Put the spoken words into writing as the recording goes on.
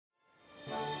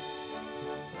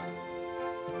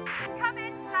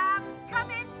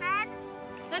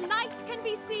can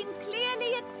be seen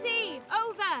clearly at sea.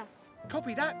 Over.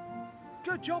 Copy that.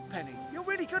 Good job, Penny. You're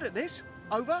really good at this.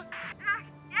 Over.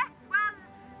 Yes, well,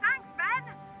 thanks,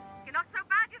 Ben. You're not so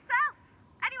bad yourself.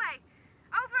 Anyway,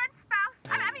 over and spouse.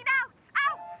 I mean, out!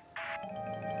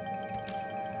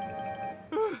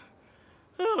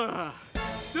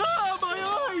 My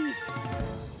eyes!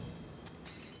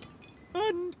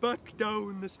 And back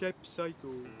down the steps I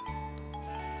go.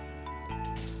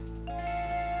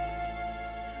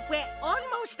 We're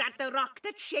almost at the rock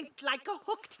that's shaped like a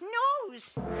hooked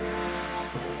nose.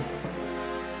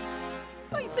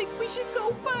 I think we should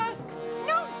go back.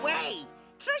 No way!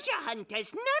 Treasure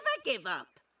hunters never give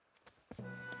up.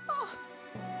 Oh,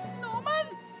 Norman!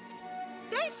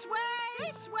 This way!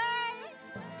 This way!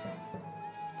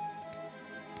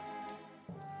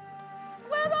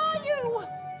 Where are you?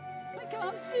 I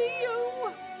can't see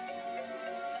you.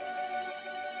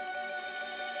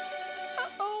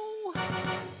 Uh-oh.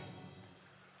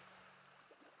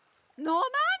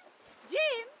 Norman?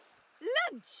 James?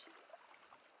 Lunch?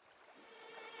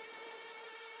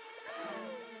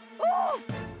 Oh!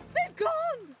 They've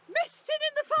gone! Missing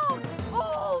in the fog!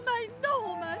 Oh, my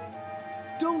Norman!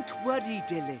 Don't worry,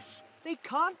 Dilys. They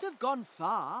can't have gone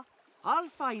far. I'll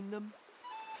find them.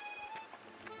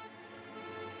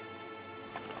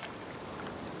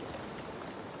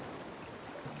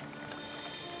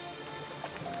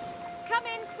 Come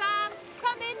in, Sam.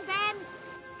 Come in, Ben.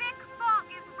 Thick fog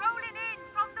is rolling in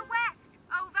from the west.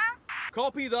 Over.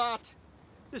 Copy that.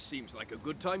 This seems like a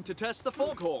good time to test the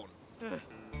foghorn.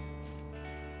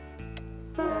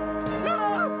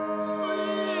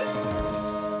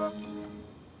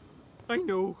 I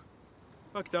know.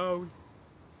 Back down.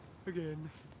 Again.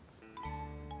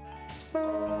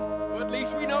 At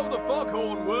least we know the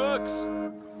foghorn works.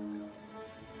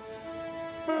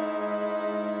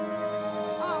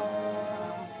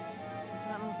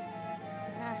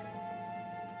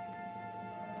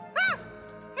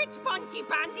 It's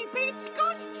Pontypandy Pete's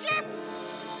ghost ship!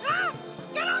 Ah!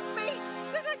 Get off me!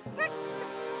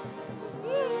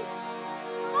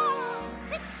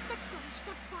 It's the ghost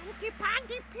of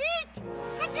Pontypandy Pete!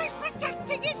 And he's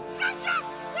protecting his treasure!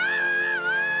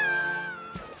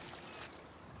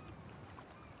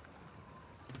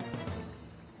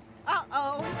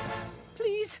 Uh-oh.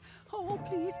 Please, oh,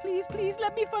 please,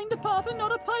 let me find the path and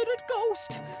not a pirate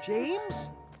ghost.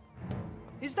 James?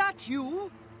 Is that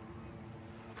you?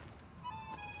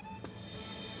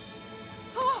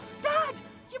 Oh, Dad!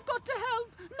 You've got to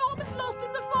help! Norman's lost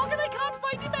in the fog and I can't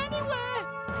find him anywhere!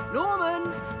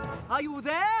 Norman, are you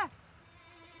there?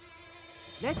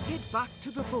 Let's head back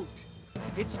to the boat.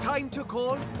 It's time to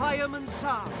call Fireman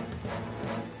Sam.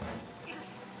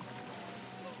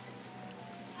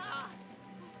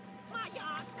 My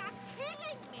arms are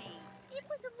killing me! It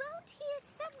was around here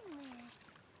somewhere.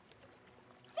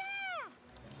 There!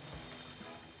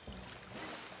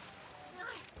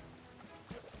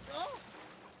 Oh!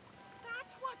 That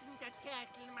wasn't a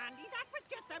turtle, Mandy. That was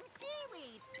just some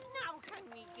seaweed. Now can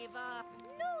we give up?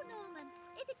 No, Norman.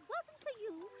 If it wasn't for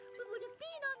you, we would have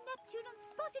been on Neptune and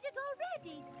spotted it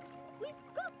already. We've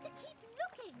got to keep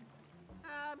looking.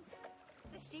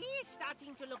 The sea is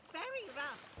starting to look very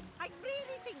rough. I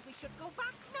really think we should go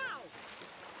back now.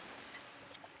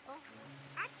 Oh,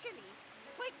 actually,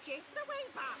 which is the way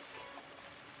back?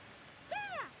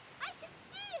 There! I can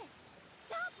see it!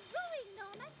 Start rowing,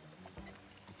 Norman.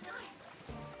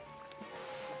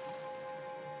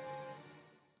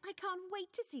 I can't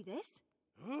wait to see this.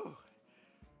 Oh,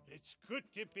 it's good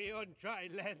to be on dry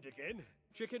land again.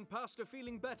 Chicken pasta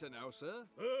feeling better now, sir?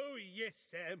 Oh, yes,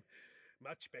 Sam.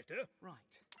 Much better.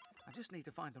 Right. I just need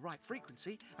to find the right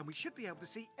frequency and we should be able to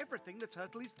see everything the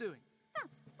turtle is doing.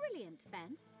 That's brilliant,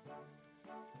 Ben.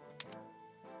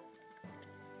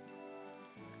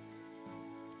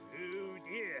 Oh,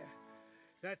 dear.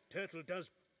 That turtle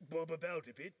does bob about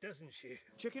a bit, doesn't she?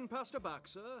 Chicken pasta back,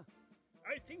 sir?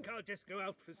 I think I'll just go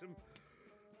out for some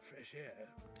fresh air.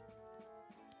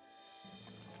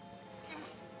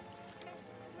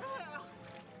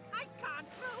 I can't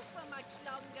row for much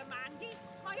longer, Mandy.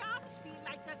 My arms feel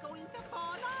like they're going to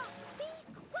fall off. Be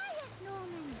quiet,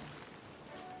 Norman.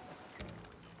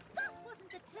 That wasn't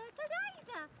the turtle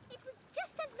either. It was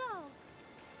just a log.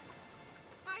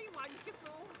 I want to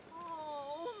go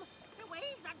home. The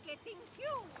waves are getting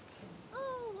huge.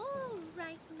 Oh, all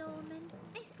right, Norman.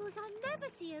 I suppose I'll never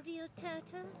see a real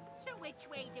turtle. So which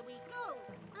way do we go?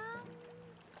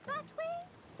 That way?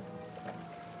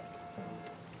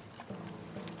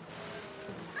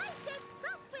 I said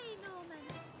that way, Norman.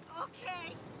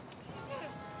 Okay.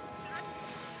 I'm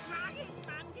trying,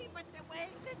 Mandy, but the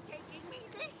waves are taking me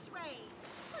this way.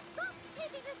 But that's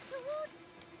taking us towards...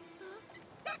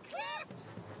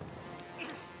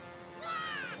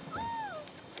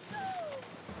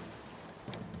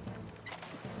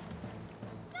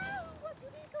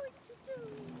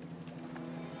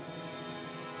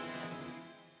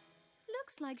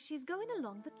 like she's going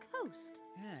along the coast.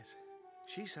 Yes.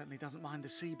 She certainly doesn't mind the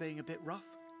sea being a bit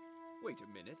rough. Wait a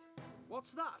minute.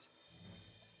 What's that?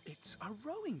 It's a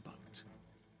rowing boat.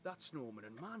 That's Norman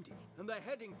and Mandy, and they're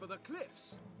heading for the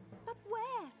cliffs. But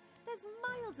where? There's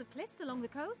miles of cliffs along the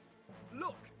coast.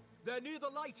 Look, they're near the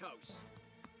lighthouse.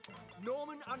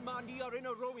 Norman and Mandy are in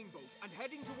a rowing boat and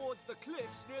heading towards the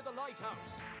cliffs near the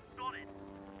lighthouse. Got it.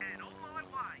 And on my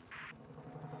way.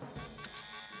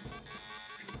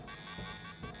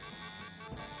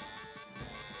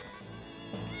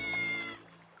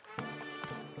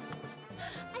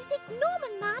 I think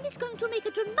Norman Man is going to make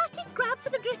a dramatic grab for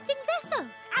the drifting vessel.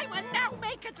 I will now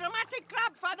make a dramatic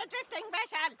grab for the drifting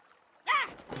vessel.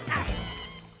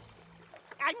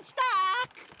 I'm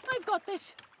stuck. I've got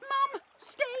this. Mum,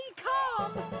 stay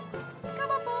calm.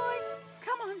 Come on, boy.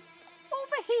 Come on.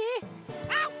 Over here.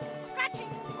 Ow! Scratching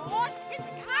paws.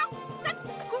 Ow!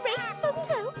 Great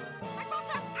photo. My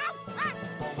bottom. Ow! Ah.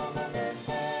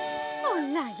 Oh,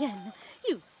 Lion,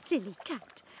 you silly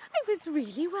cat. I was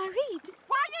really worried.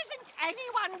 Why isn't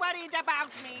anyone worried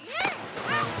about me?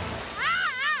 Ow!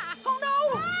 Ah! Oh,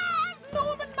 no!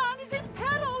 Norman Man is in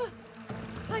peril.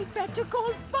 I'd better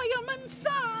call Fireman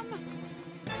Sam.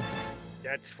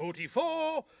 That's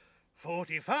 44,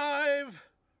 45,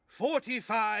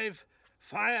 45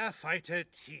 firefighter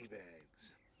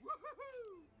teabags.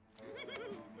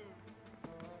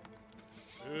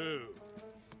 Oh.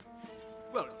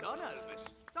 Well done, Elvis.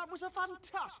 That was a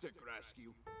fantastic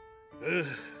rescue.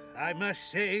 I must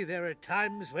say there are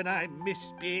times when I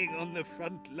miss being on the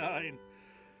front line.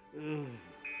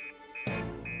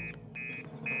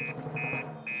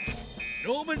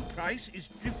 Norman Price is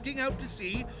drifting out to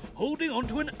sea, holding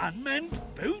onto an unmanned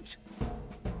boat?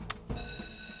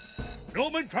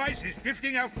 Norman Price is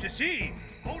drifting out to sea,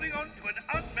 holding onto an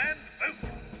unmanned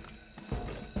boat.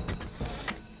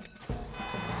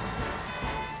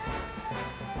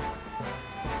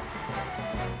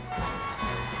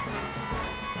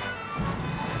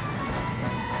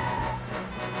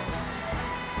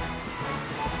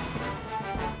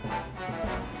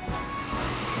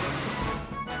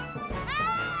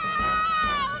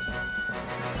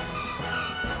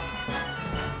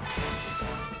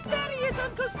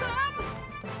 Uncle Sam!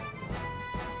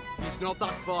 He's not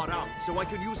that far out, so I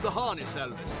can use the harness,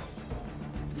 Elvis.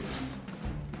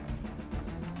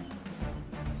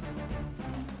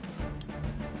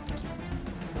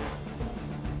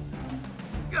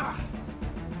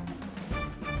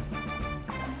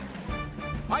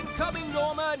 I'm coming,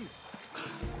 Norman!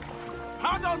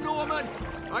 Hang on, Norman!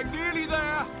 I'm nearly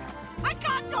there! I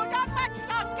can't hold on much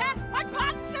longer! My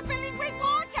pants are filling with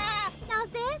water! Now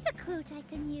there's a quote I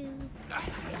can use.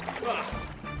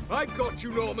 I've got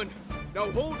you, Norman.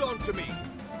 Now hold on to me.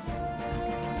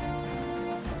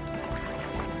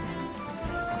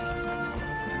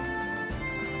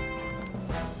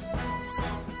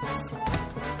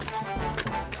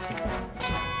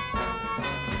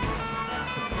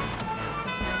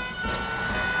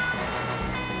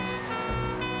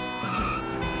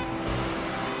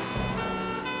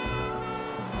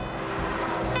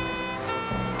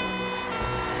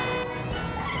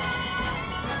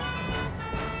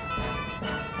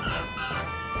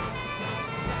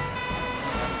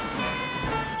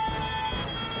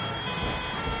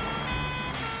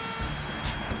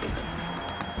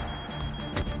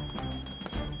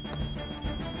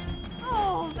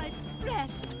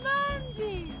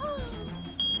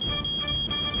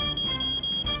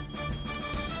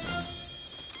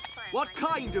 What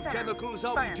kind of chemicals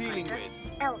are we dealing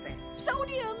with? Elvis.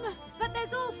 Sodium! But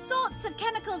there's all sorts of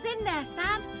chemicals in there,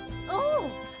 Sam. Oh,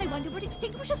 I wonder what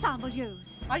extinguisher Sam will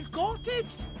use. I've got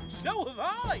it! So have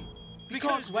I!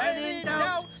 Because when in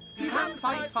doubt, you can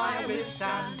fight fire with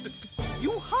sand.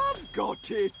 You have got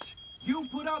it! You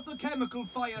put out the chemical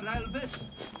fire, Elvis.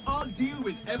 I'll deal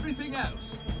with everything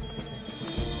else.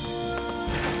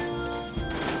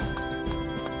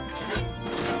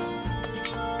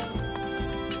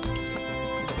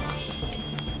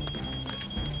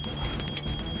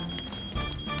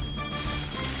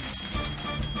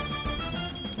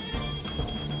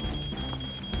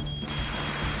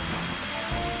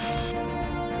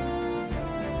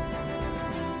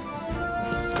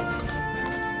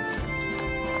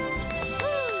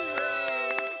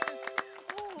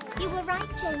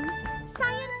 James,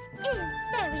 science is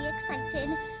very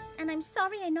exciting, and I'm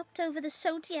sorry I knocked over the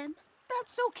sodium.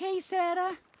 That's okay,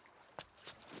 Sarah.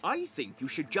 I think you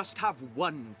should just have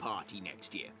one party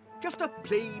next year. Just a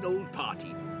plain old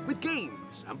party, with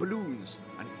games and balloons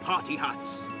and party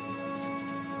hats.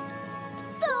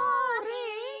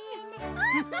 Boring!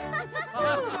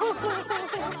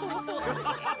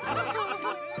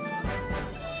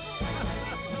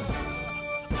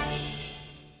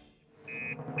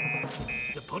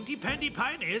 Pontypandy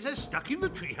pioneers are stuck in the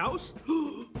treehouse?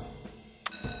 The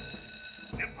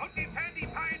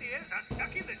Pontypandy pioneers are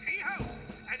stuck in the treehouse,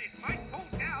 and it might fall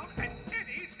down at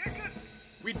any second.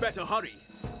 We'd better hurry.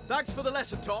 Thanks for the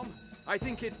lesson, Tom. I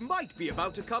think it might be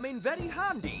about to come in very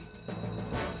handy.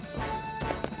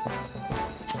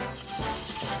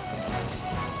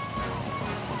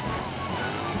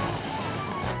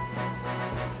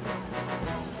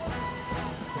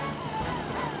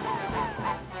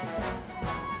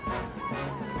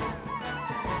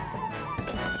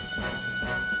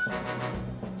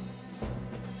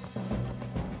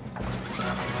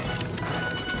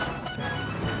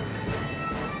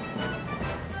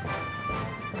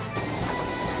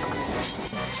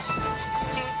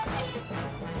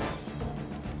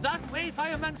 That way,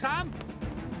 Fireman Sam!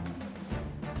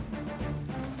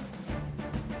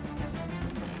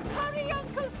 Hurry,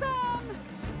 Uncle Sam!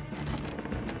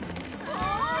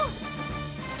 Oh!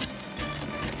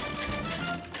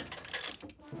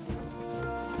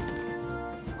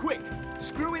 Quick,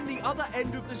 screw in the other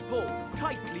end of this pole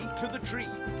tightly to the tree.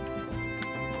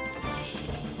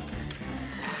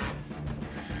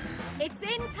 It's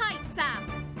in tight,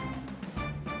 Sam.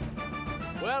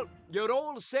 Well, you're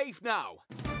all safe now.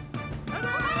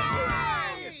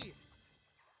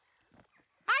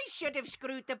 I should have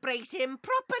screwed the brace in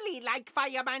properly like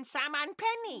Fireman Sam and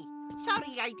Penny.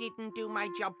 Sorry I didn't do my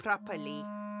job properly.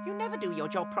 You never do your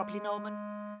job properly, Norman.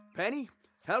 Penny,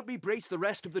 help me brace the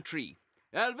rest of the tree.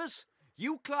 Elvis,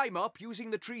 you climb up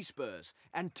using the tree spurs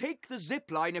and take the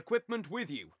zipline equipment with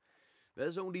you.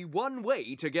 There's only one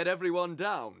way to get everyone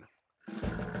down.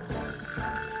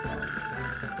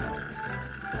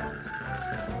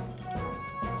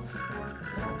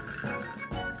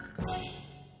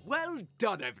 Well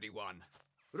done, everyone.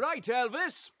 Right,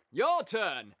 Elvis, your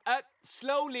turn.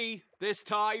 Slowly this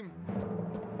time.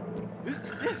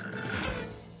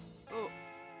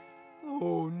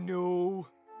 Oh no.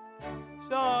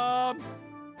 Sam,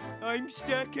 I'm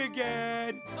stuck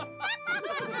again.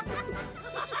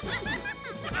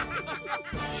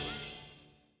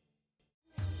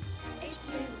 It's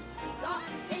Sue, got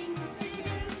things to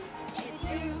do. It's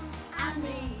Sue and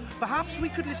me. Perhaps we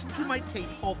could listen to my tape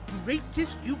of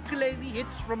greatest ukulele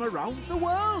hits from around the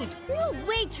world. No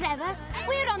way, Trevor.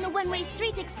 We're on the One-Way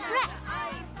Street Express.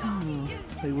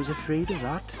 I was afraid of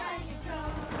that.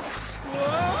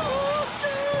 Whoa!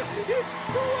 It's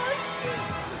too icy!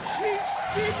 She's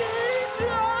skidding!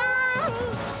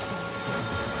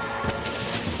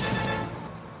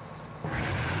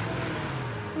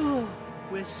 Oh,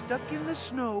 we're stuck in the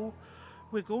snow.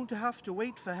 We're going to have to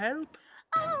wait for help.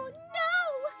 Oh,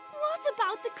 no! What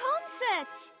about the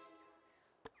concert?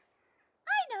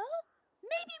 I know.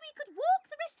 Maybe we could walk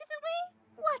the rest of the way.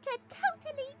 What a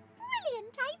totally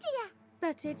brilliant idea.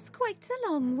 But it's quite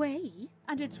a long way,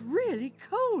 and it's really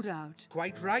cold out.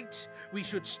 Quite right. We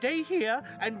should stay here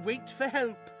and wait for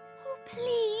help. Oh,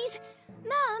 please.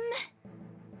 Mum.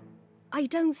 I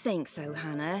don't think so,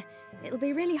 Hannah. It'll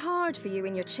be really hard for you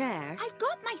in your chair. I've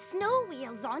got my snow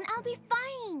wheels on. I'll be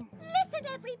fine. Listen,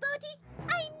 everybody.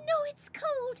 I know it's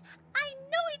cold. I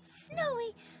know it's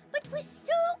snowy. But we're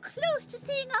so close to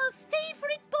seeing our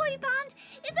favourite boy band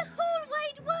in the whole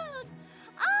wide world.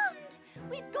 And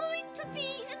we're going to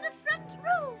be in the front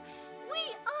row.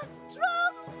 We are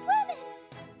strong women.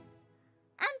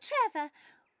 And Trevor,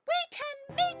 we can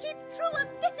make it through a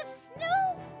bit of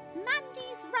snow.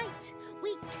 Mandy's right.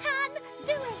 We can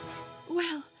do it.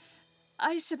 Well,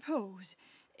 I suppose,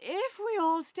 if we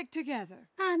all stick together.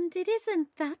 And it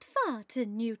isn't that far to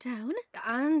Newtown.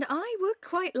 And I would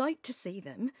quite like to see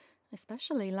them,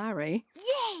 especially Larry.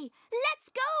 Yay! Let's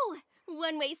go!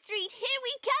 One-Way Street, here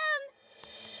we come!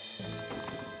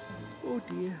 Oh,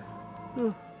 dear.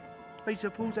 Oh, I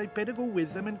suppose I'd better go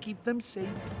with them and keep them safe.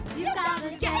 You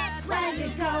gotta get where you're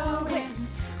going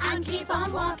and keep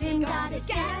on walking. Gotta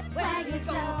get where you're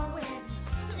going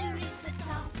to reach the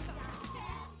top.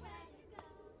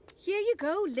 Here you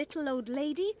go, little old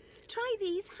lady. Try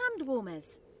these hand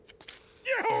warmers.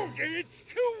 Oh, it's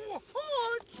too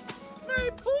hot! My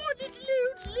poor little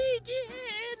old lady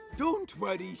hand! Don't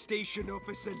worry, station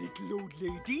officer, little old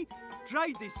lady.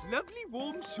 Try this lovely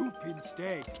warm soup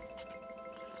instead.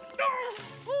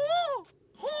 Oh,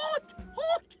 hot,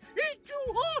 hot, it's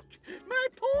too hot. My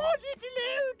poor little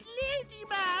old lady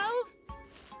mouth.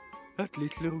 That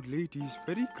little old lady's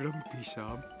very grumpy,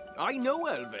 Sam. I know,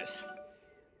 Elvis.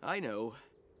 I know.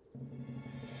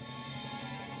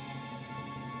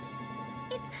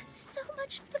 It's so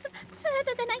much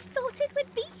further than I thought it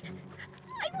would be.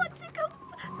 I want to go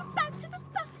back to the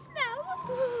bus now.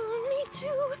 Oh, me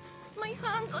too. My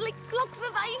hands are like blocks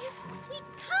of ice. We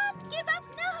can't give up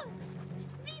now.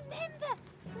 Remember,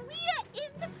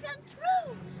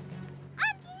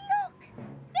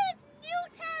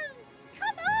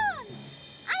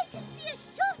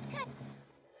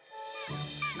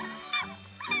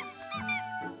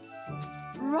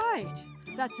 Right.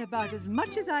 That's about as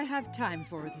much as I have time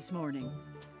for this morning.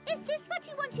 Is this what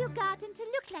you want your garden to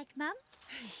look like, Mum?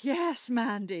 Yes,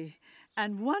 Mandy.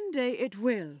 And one day it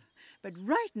will. But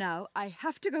right now, I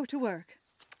have to go to work.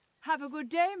 Have a good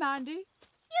day, Mandy.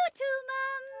 You too,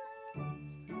 Mum.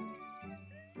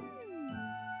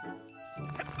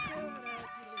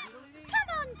 Come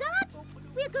on, Dad.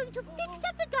 We're going to fix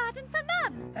up the garden for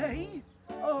Mum. Hey?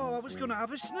 Oh, I was going to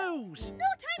have a snooze. No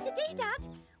time today, Dad.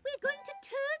 We're going to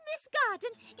turn this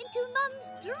garden into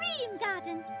Mum's dream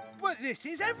garden. But this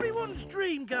is everyone's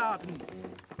dream garden.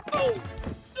 Oh!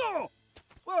 Oh!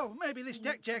 Well, maybe this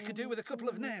deck chair could do with a couple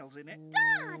of nails in it.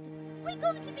 Dad, we're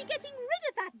going to be getting rid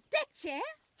of that deck chair.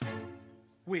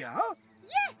 We are?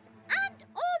 Yes, and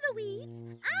all the weeds,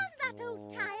 and that old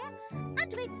tyre.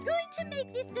 And we're going to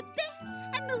make this the best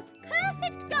and most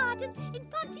perfect garden in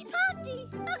Pontypandy.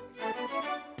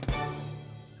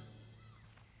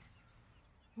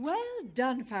 Well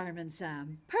done, Fireman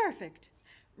Sam. Perfect.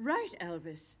 Right,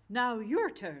 Elvis. Now your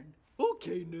turn.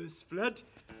 OK, Nurse Flood.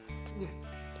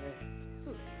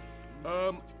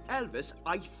 Elvis,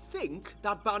 I think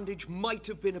that bandage might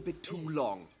have been a bit too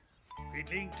long.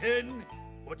 Fiddlington,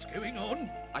 what's going on?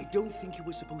 I don't think you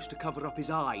were supposed to cover up his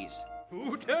eyes.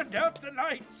 Who turned out the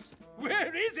lights?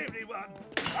 Where is everyone?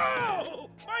 Oh,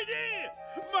 my knee!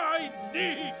 My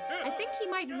knee! I think he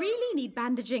might really need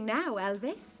bandaging now,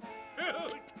 Elvis. Oh.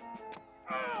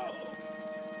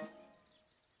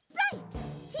 Right,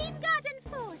 Team Garden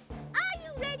Force, are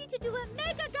you ready to do a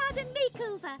mega garden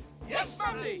makeover? Yes,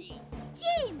 family!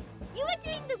 James, you are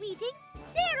doing the weeding.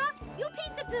 Sarah, you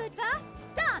paint the bird bath.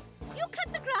 Dad, you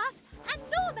cut the grass. And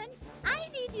Norman, I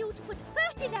need you to put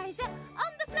fertilizer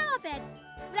on the flower bed.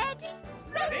 Ready?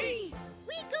 Ready!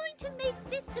 We're going to make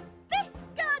this the best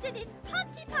garden in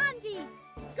Pontypandy.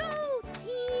 Go,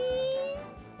 Team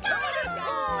Garden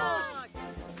Force!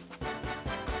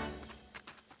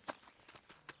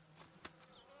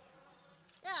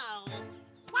 Oh,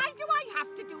 why do I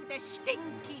have to do the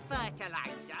stinky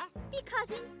fertilizer? Because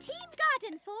in Team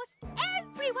Garden Force,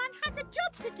 everyone has a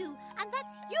job to do, and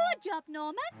that's your job,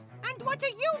 Norman. And what are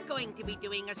you going to be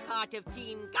doing as part of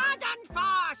Team Garden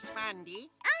Force, Mandy?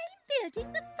 I'm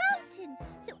building the fountain,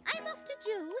 so I'm off to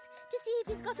Joe's to see if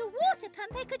he's got a water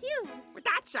pump I could use. Well,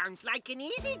 that sounds like an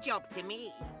easy job to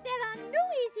me. There are no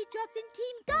easy jobs in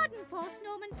Team Garden Force,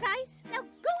 Norman Price. Now go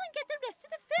and get the rest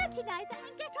of the fertilizer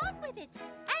and get on with it.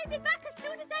 I'll be back as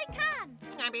soon as I can.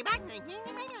 I'll be back.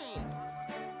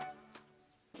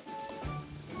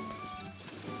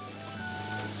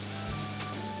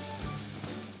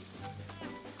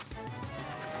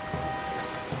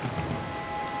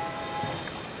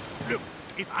 Look,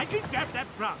 if I can grab that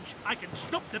branch, I can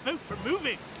stop the boat from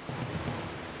moving.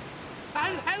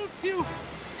 I'll help you.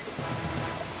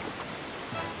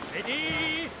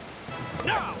 Ready?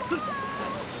 Now!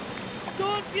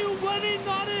 Don't you worry,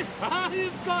 Norris.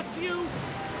 I've got you.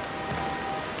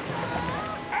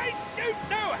 I don't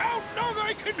know how long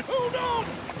I can hold on.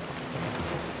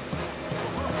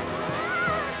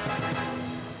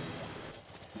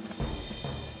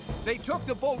 They took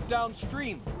the boat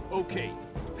downstream. OK.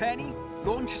 Penny,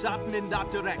 launch Saturn in that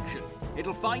direction.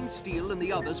 It'll find Steele and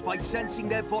the others by sensing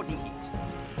their body heat.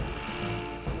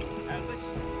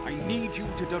 Elvis, I need you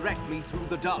to direct me through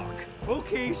the dark.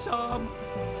 OK, Sam.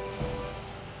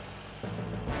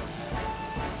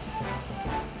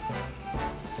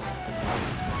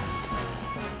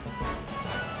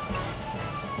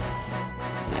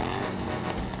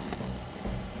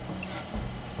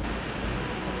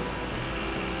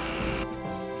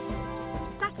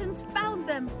 Saturn's found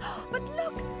them. But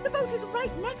look, the boat is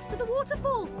right next to the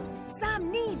waterfall.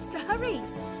 Sam needs to hurry.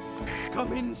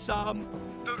 Come in, Sam.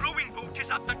 The rowing boat is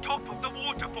at the top of the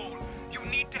waterfall. You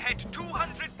need to head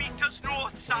 200 meters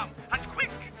north, Sam, and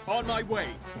quick. On my way.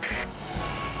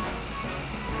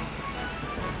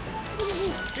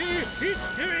 He's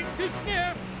doing this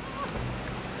near.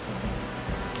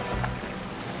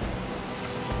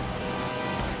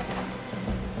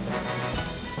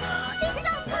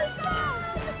 It's Uncle Sam!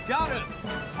 Gareth,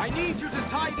 I need you to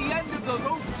tie the end of the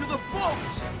rope to the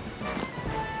boat.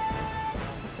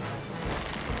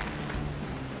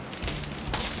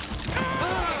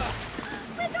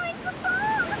 We're going to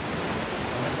fall!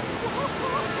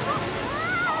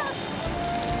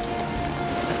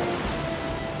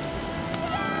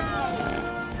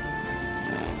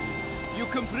 You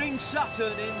can bring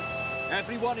Saturn in.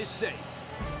 Everyone is safe.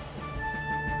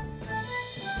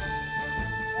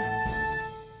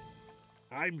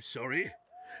 I'm sorry.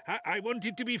 I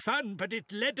wanted to be fun, but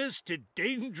it led us to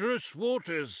dangerous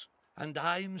waters. And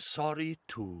I'm sorry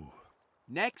too.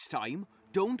 Next time,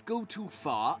 Don't go too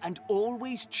far and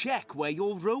always check where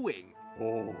you're rowing.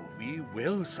 Oh, we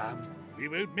will, Sam. We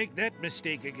won't make that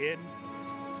mistake again.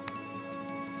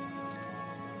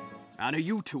 And are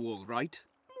you two all right?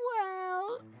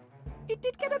 Well, it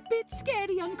did get a bit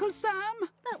scary, Uncle Sam.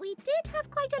 But we did have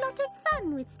quite a lot of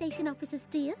fun with Station Officer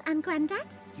Steele and Grandad.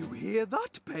 You hear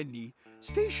that, Penny?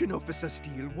 Station Officer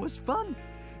Steele was fun.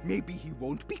 Maybe he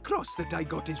won't be cross that I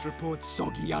got his report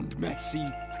soggy and messy.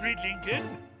 Cridlington,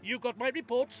 you got my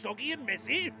report soggy and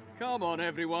messy? Come on,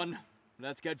 everyone.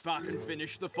 Let's get back and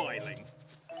finish the filing.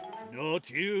 Not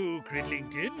you,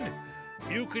 Cridlington.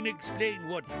 You can explain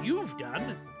what you've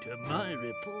done to my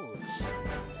reports.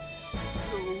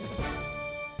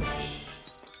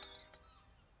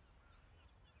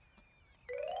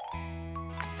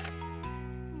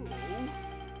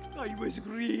 I was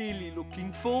really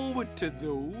looking forward to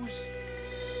those.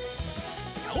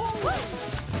 Oh,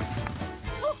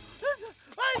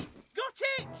 I got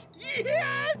it!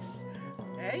 Yes!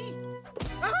 Hey?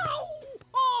 Ow!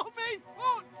 Oh, my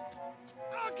foot!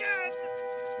 Again!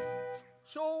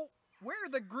 So, where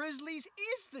the Grizzlies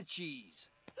is the cheese?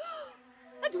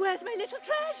 And where's my little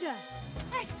treasure?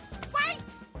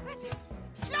 Wait!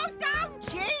 Slow down,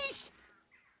 Cheese!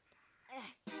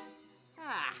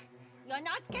 You're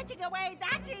not getting away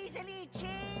that easily,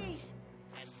 Cheese!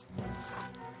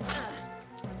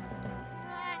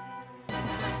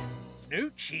 No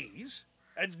cheese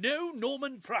and no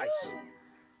Norman Price.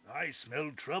 I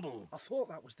smell trouble. I thought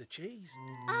that was the cheese.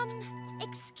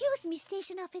 Excuse me,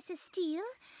 Station Officer Steele,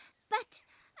 but,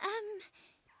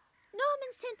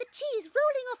 Norman sent the cheese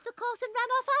rolling off the course and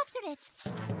ran off after it.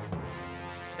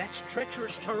 That's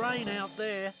treacherous terrain out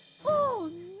there.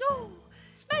 Oh, no!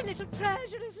 My little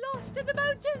treasure is lost in the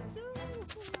mountains. Oh.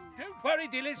 Don't worry,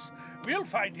 Dilys. We'll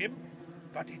find him.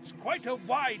 But it's quite a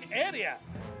wide area.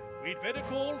 We'd better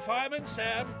call Fireman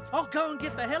Sam. I'll go and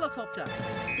get the helicopter.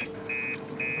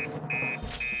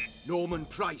 Norman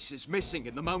Price is missing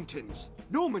in the mountains.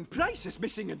 Norman Price is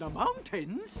missing in the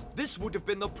mountains? This would have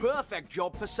been the perfect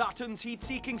job for Saturn's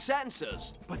heat-seeking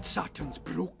sensors. But Saturn's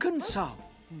broken, Sam.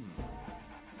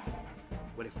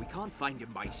 Well, if we can't find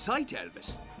him by sight,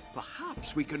 Elvis,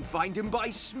 perhaps we can find him by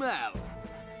smell.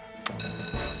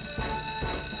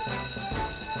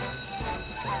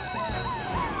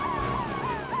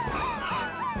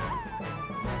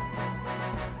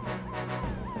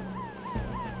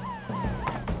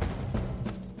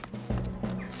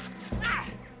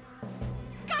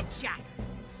 Gotcha!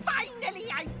 Finally,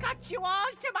 I got you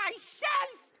all to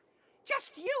myself!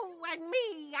 Just you and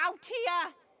me out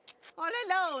here, all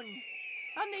alone,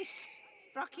 on this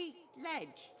rocky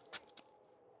ledge.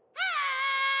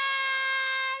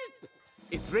 Help!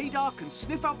 If Radar can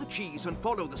sniff out the cheese and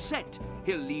follow the scent,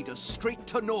 he'll lead us straight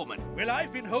to Norman. Well,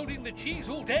 I've been holding the cheese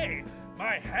all day.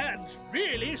 My hands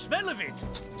really smell of it.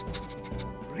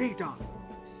 Radar,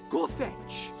 go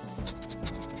fetch.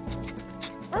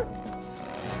 No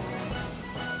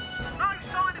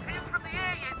sign of him from the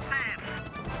air yet, Sam.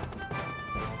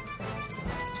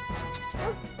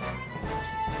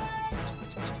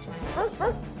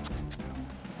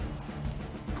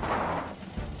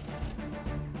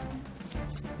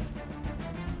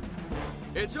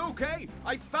 It's okay.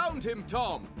 I found him,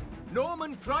 Tom.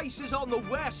 Norman Price is on the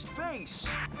west face.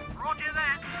 Roger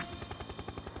that.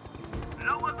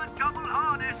 Lower the double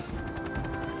harness.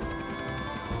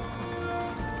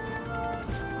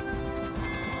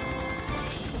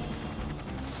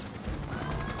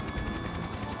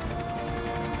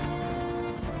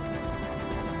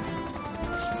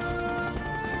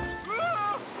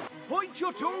 Point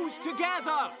your toes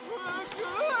together.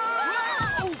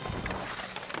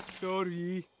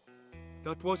 Sorry.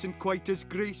 That wasn't quite as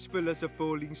graceful as a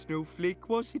falling snowflake,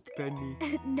 was it, Penny?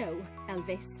 No,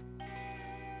 Elvis.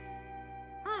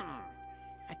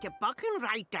 A toboggan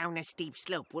ride down a steep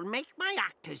slope will make my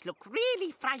actors look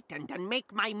really frightened and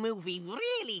make my movie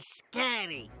really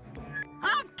scary.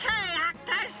 Okay,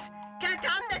 actors, get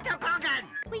on the toboggan.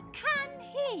 We can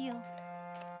hear you.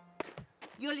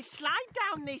 You'll slide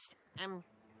down this,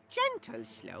 gentle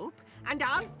slope, and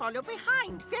I'll follow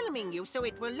behind, filming you so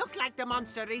it will look like the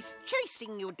monster is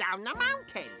chasing you down the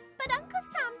mountain. But Uncle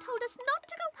Sam told us not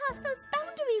to go past those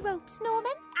boundary ropes,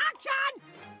 Norman. Action!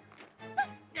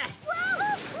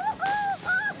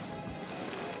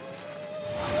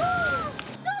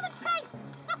 Norman Price,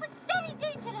 that was very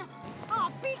dangerous. Oh,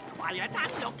 be quiet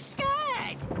and look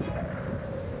scared.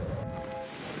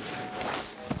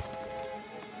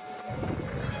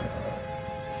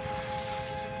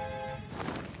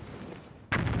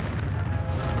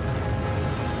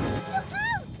 Look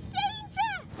out!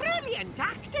 Danger! Brilliant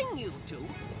acting, you two.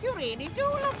 You really do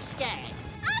look scared.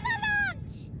 Avalanche!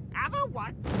 have a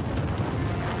what?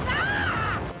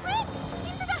 Ah! Quick!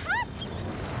 Into the hut!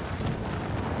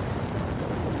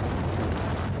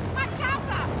 My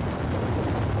camera!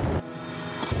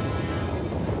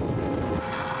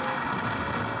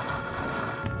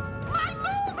 My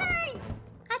movie!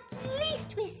 At least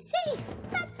we're safe.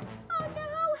 But, oh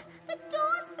no, the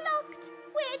door's blocked.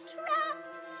 We're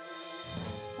trapped.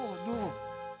 Oh no,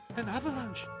 an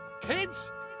avalanche.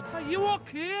 Kids, are you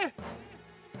okay?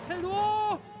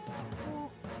 Hello?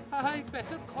 Oh, I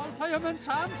better call Fireman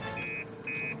Sam.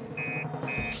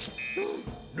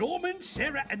 Norman,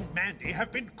 Sarah and Mandy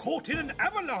have been caught in an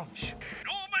avalanche.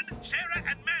 Norman, Sarah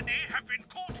and Mandy have been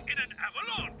caught in an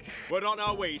avalanche. We're on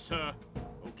our way, sir.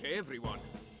 Okay, everyone.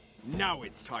 Now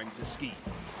it's time to ski.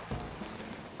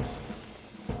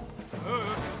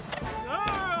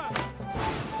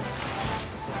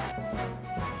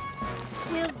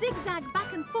 We'll zigzag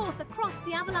back and forth across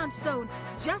the avalanche zone,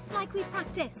 just like we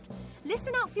practiced.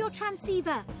 Listen out for your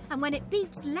transceiver, and when it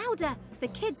beeps louder, the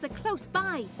kids are close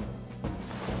by.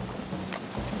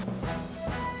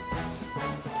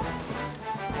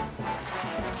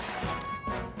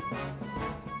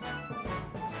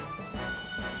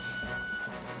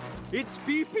 It's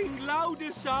beeping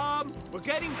louder, Sam. We're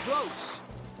getting close.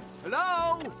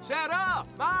 Hello? Sarah?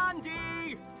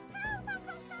 Mandy?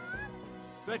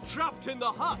 They're trapped in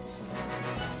the hut.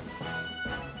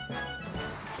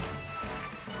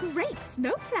 Great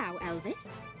snowplow,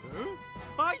 Elvis. Huh?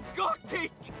 I got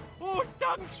it! Oh,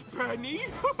 thanks, Penny.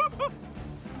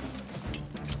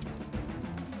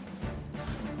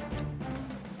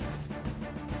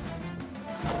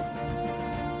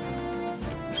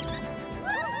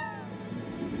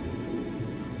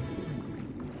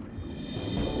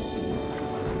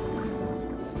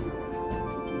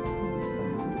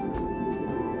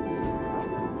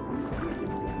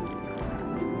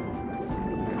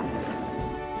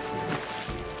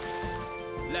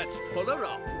 Let's pull her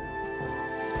up.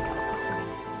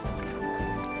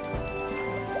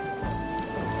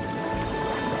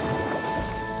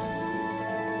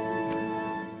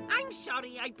 I'm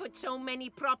sorry I put so many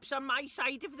props on my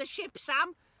side of the ship,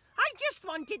 Sam. I just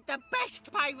wanted the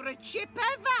best pirate ship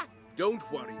ever. Don't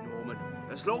worry, Norman.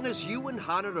 As long as you and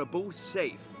Hannah are both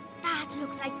safe. That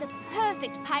looks like the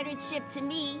perfect pirate ship to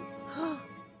me.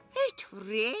 It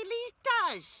really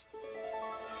does.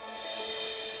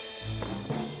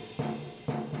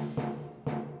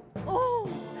 Oh,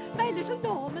 my little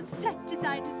Norman set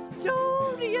design is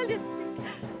so realistic.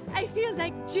 I feel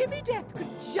like Jimmy Depp could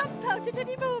jump out at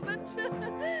any moment.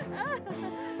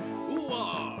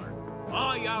 Hoo-ah!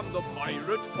 I am the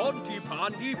pirate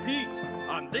Pontypandy Pete,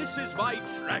 and this is my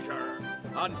treasure.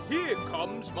 And here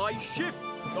comes my ship,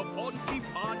 the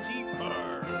Pontypandy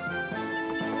Pearl.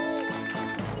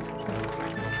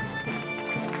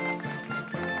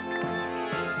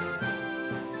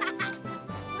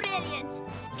 Brilliant.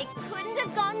 It couldn't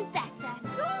have gone better.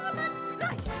 Norman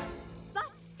Price!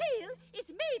 That sail is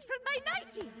made from my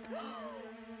nightie.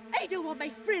 I don't want my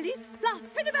frillies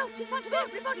flapping about in front of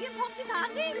everybody in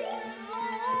Pontypandy.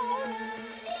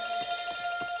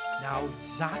 Now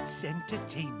that's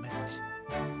entertainment.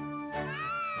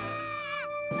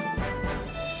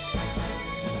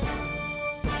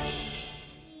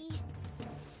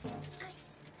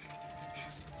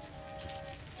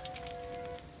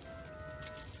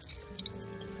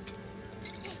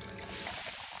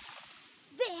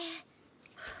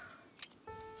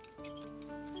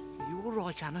 Are you all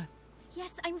right, Hannah?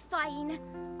 Yes, I'm fine.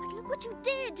 But look what you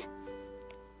did.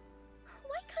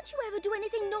 Why can't you ever do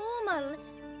anything normal?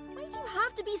 Why do you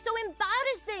have to be so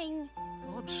embarrassing?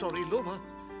 Oh, I'm sorry, lover.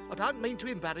 I don't mean to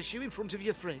embarrass you in front of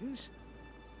your friends.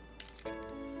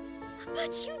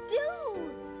 But you do.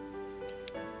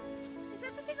 Is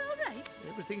everything all right?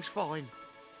 Everything's fine.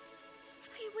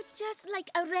 You were just like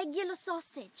a regular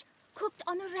sausage, cooked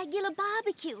on a regular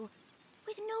barbecue,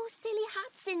 with no silly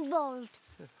hats involved.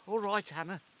 All right,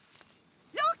 Hannah.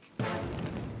 Look!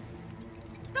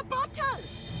 The bottle!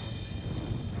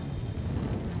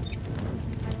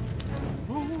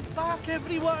 Move back,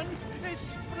 everyone!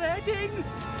 It's spreading!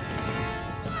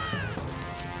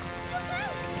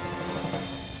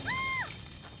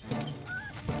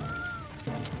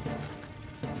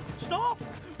 Stop!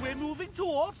 We're moving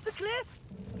towards the cliff!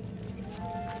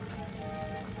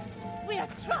 We're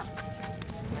trapped.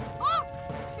 Oh!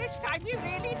 This time you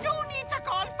really do need to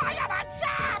call Fireman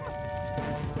Sam!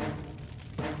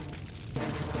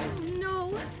 Oh,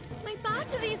 no. My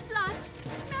battery's flat.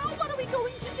 Now what are we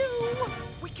going to do?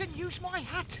 We can use my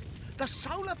hat. The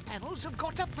solar panels have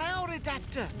got a power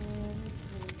adapter.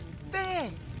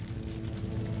 There.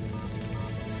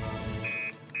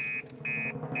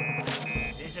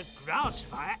 There's a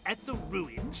at the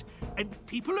ruins and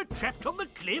people are trapped on the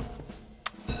cliff?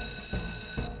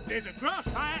 There's a grass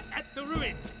fire at the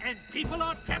ruins and people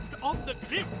are trapped on the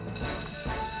cliff.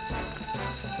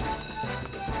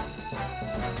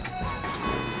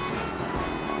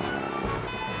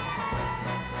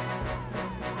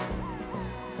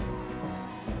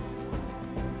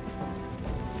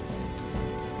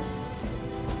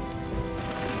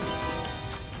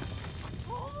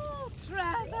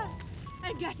 Trevor,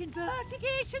 I'm getting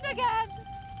vertigation again.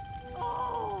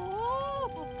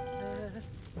 Oh!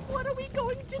 What are we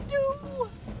going to do?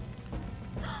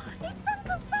 It's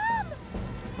Uncle Sam!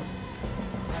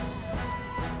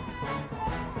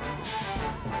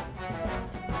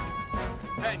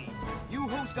 Penny, you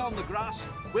hose down the grass.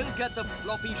 We'll get the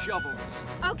floppy shovels.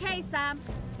 Okay, Sam.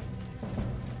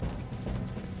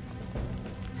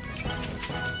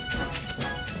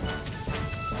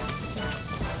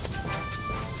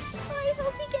 I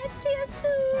hope he gets here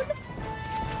soon.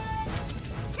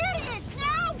 Here he is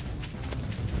now!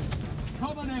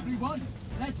 Come on, everyone.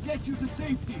 Let's get you to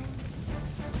safety.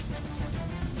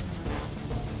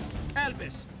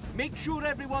 Elvis, make sure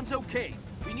everyone's okay.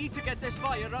 We need to get this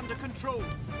fire under control.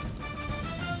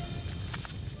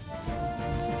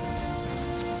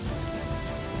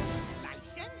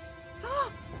 License?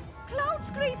 Cloud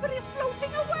Scraper is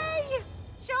floating away!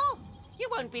 So, you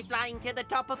won't be flying to the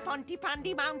top of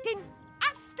Pontypandy Mountain?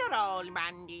 After all,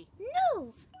 Mandy.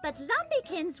 No, but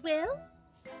Lumbykins will.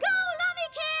 Go,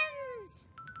 Lumbykins!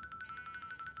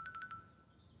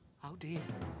 Oh dear.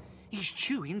 He's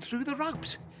chewing through the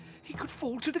ropes. He could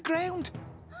fall to the ground.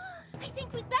 I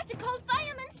think we'd better call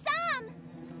Fireman Sam.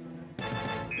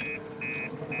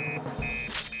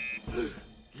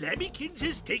 Lamikins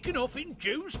has taken off in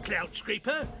Joe's cloud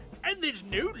scraper and there's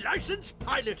no licensed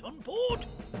pilot on board.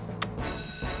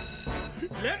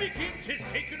 Lamikins has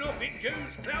taken off in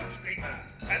Joe's cloud scraper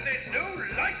and there's no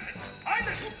licensed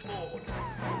pilot on board.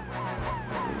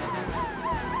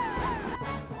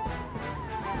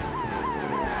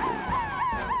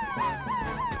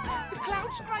 The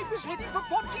cloud scraper's heading for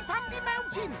Pontypandy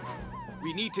Mountain.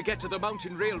 We need to get to the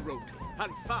mountain railroad,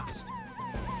 and fast.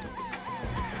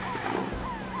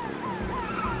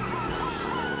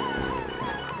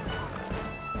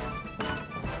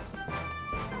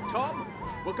 Tom,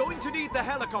 we're going to need the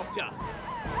helicopter.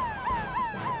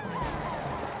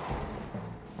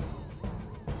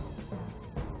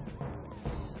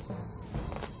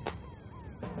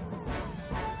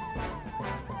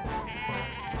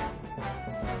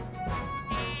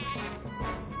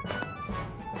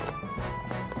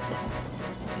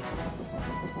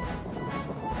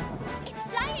 It's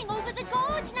flying over the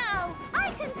gorge now.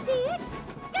 I can see it.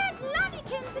 There's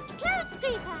Lumbykins and Cloud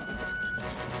Scraper.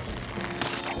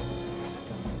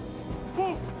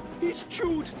 Oh, he's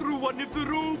chewed through one of the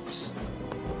ropes.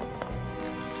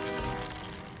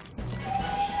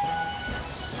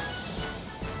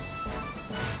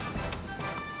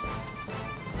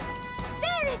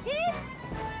 There it is.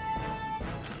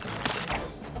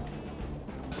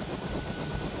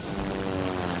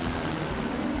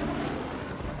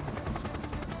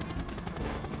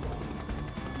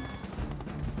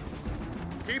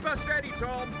 Keep us steady,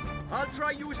 Tom. I'll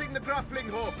try using the grappling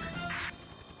hook.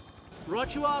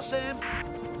 Right you are, Sam.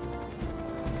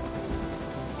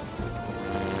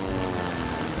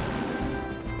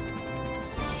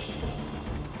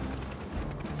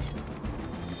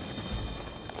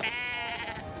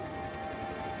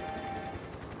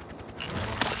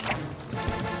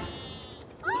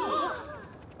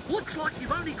 Looks like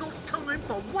you've only got time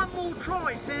for one more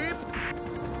try, Sam.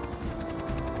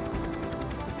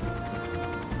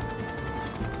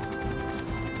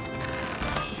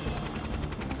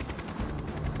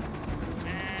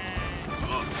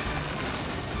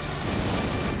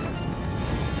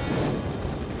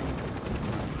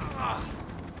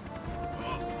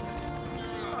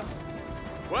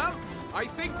 Well, I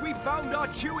think we found our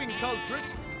chewing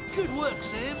culprit. Good work,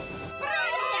 Sam.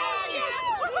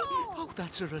 Oh,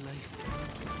 that's a relief.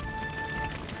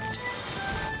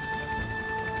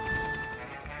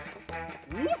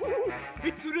 Woohoo!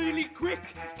 It's really quick.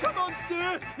 Come on,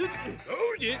 sir.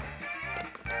 Hold it.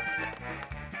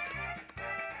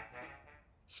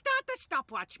 Start the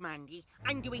stopwatch, Mandy.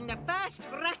 I'm doing the first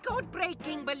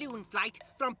record-breaking balloon flight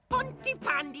from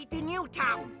Pontypandy to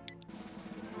Newtown.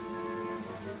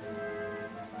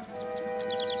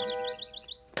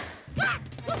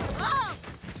 Oh!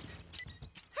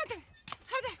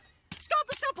 Stop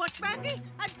the stopwatch, Mandy.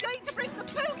 I'm going to break the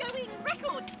pogoing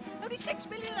record. Only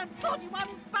 6,041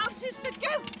 bounces to go.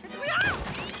 I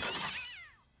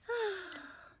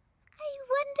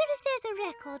wonder if there's a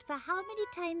record for how many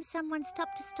times someone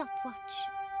stopped a stopwatch.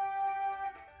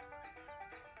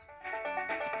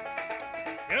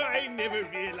 I never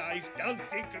realised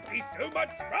dancing could be so much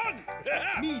fun.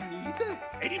 Me neither.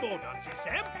 Any more dances,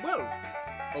 Sam? Well,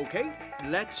 OK,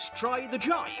 let's try the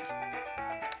jive.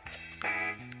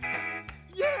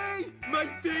 Yay! My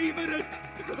favourite!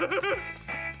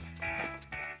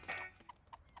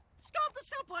 Start the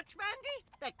stopwatch, Mandy.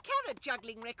 The carrot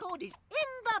juggling record is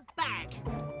in the bag.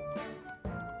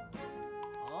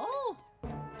 Oh.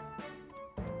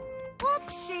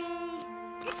 Whoopsie.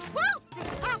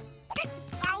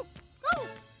 Ow. Oh.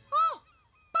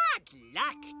 Bad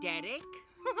luck, Derek.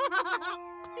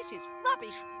 This is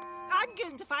rubbish. I'm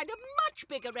going to find a much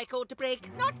bigger record to break.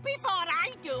 Not before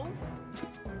I do.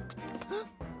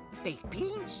 Baked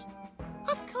beans?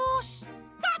 Of course.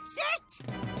 That's it!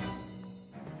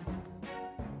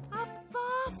 A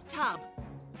bathtub.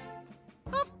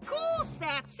 Of course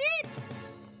that's it!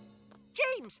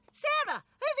 James, Sarah,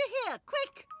 over here,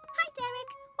 quick! Hi, Derek.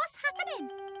 What's happening?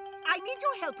 I need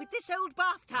your help with this old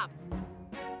bathtub.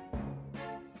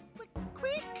 But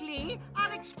quickly,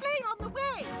 I'll explain on the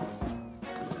way.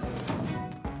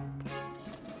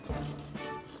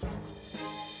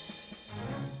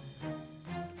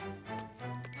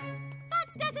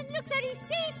 Doesn't look very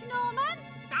safe, Norman.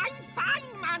 I'm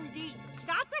fine, Mandy.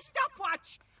 Start the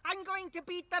stopwatch. I'm going to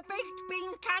beat the baked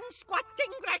bean can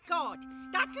squatting record.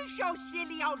 That'll show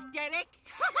silly old Derek.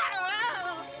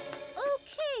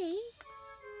 Okay.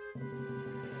 You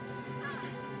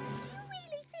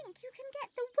really think you can get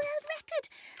the world record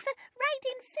for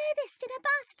riding furthest in a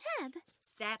bathtub?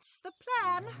 That's the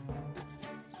plan.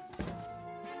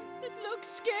 It looks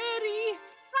scary.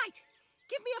 Right.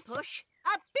 Give me a push.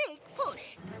 A big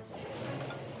push.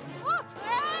 Oh,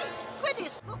 hey!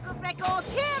 Gwyneth Book of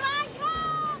Records, here I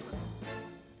come!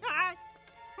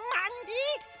 Mandy,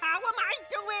 how am I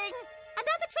doing?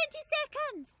 Another 20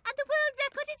 seconds, and the world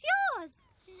record is yours.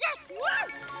 Yes!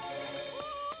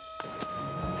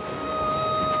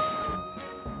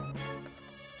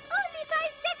 Only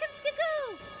 5 seconds to go.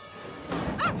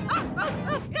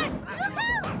 Look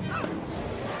out!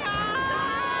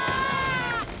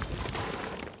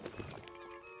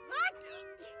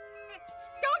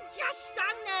 Don't just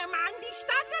stand there, Mandy.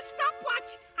 Start the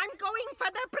stopwatch. I'm going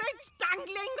for the bridge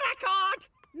dangling record.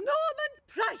 Norman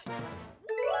Price.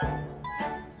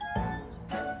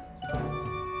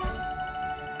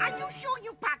 Are you sure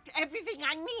you've packed everything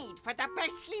I need for the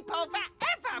best sleepover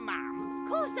ever, ma'am? Of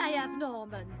course I have,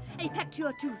 Norman. I packed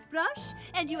your toothbrush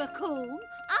and your comb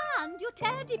and your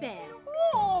teddy bear.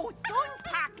 Oh, don't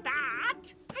pack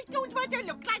that. I don't want to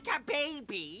look like a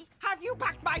baby. Have you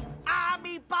packed my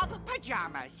Army Bob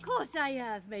pajamas? Of course I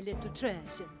have, my little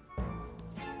treasure.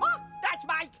 Oh, that's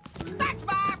Mike. That's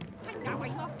Mom. And now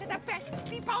I'm off to the best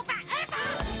sleepover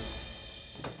ever.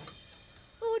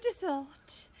 Who'd have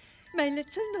thought? My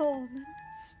little Norman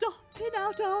stopping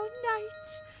out all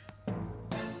night.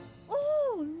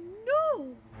 Oh,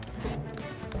 no.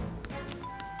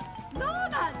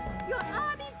 Norman, your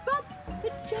Army Bob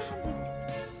pajamas.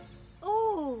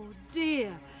 Oh,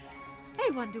 dear. I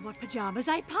wonder what pajamas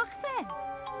I packed then.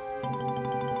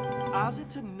 As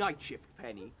it's a night shift,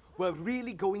 Penny, we're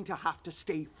really going to have to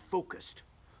stay focused.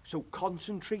 So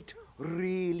concentrate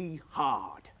really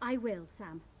hard. I will,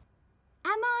 Sam.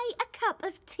 Am I a cup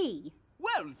of tea?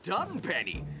 Well done,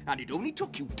 Penny. And it only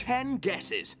took you 10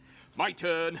 guesses. My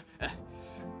turn.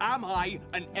 Am I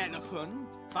an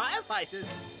elephant? Firefighters.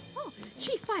 Oh,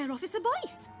 Chief Fire Officer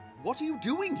Boyce. What are you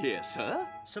doing here, sir?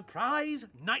 Surprise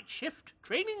night shift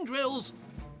training drills.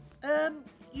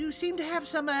 You seem to have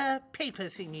some paper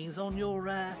thingies on your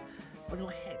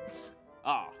heads.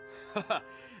 Ah,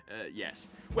 yes.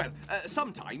 Well,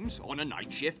 sometimes on a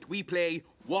night shift we play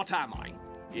What Am I?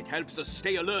 It helps us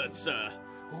stay alert, sir.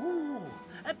 Ooh,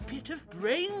 a bit of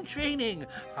brain training.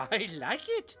 I like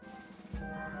it.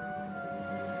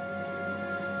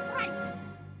 Right.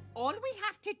 All we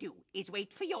have to do is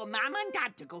wait for your mum and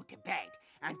dad to go to bed,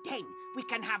 and then we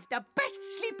can have the best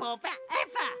sleepover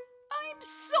ever. I'm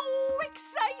so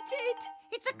excited.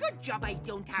 It's a good job I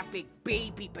don't have big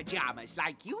baby pajamas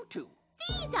like you two.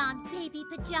 These aren't baby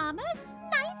pajamas.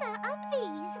 Neither are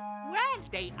these. Well,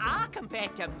 they are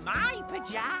compared to my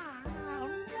pajamas. Oh,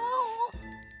 no.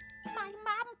 My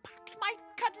mum packed my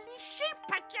cuddly sheep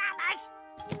pajamas.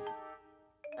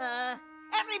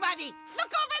 Everybody,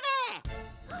 look over there.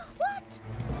 What?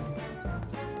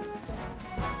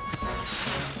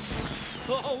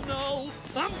 Oh, no!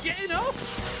 I'm getting up!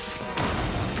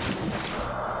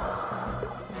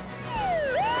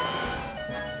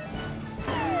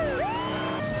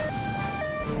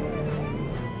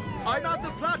 I'm at the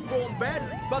platform,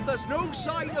 Ben, but there's no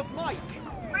sign of Mike.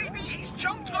 Maybe he's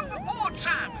jumped overboard,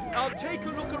 Sam. I'll take a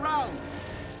look around.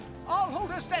 I'll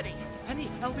hold her steady. Penny,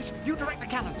 Elvis, you direct the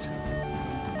cannons.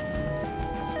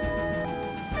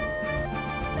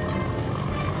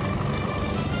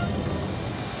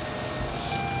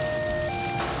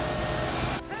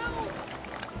 Help!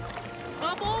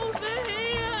 I'm over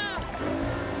here!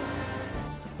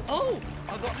 Oh,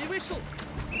 I got my whistle.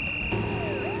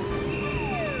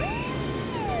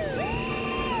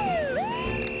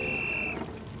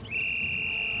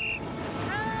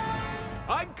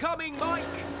 I'm coming, Mike!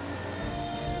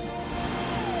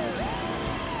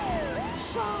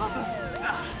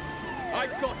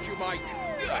 I've got you, Mike.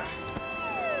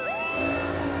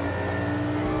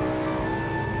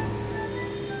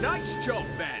 Nice job,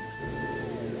 Ben.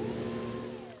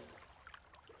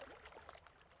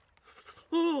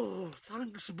 Oh,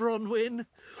 thanks, Bronwyn.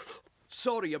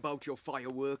 Sorry about your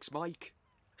fireworks, Mike.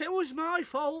 It was my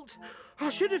fault. I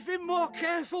should have been more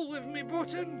careful with me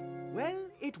button. Well,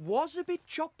 it was a bit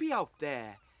choppy out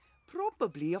there.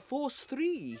 Probably a force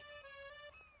 3.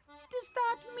 Does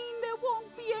that mean there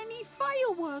won't be any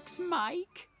fireworks,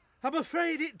 Mike? I'm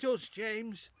afraid it does,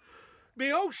 James.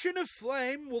 The ocean of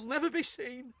flame will never be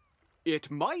seen. It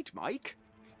might, Mike.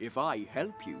 If I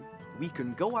help you, we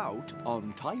can go out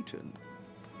on Titan.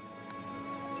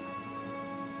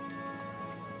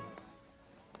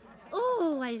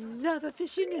 Oh, I love a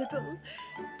fishy nibble.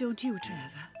 Don't you,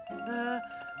 Trevor?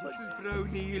 Little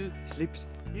brown eel slips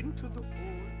into the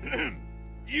hole.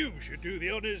 You should do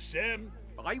the honours, Sam.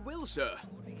 I will, sir.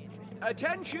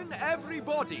 Attention,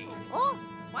 everybody. Oh,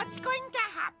 what's going to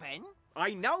happen?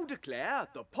 I now declare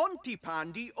the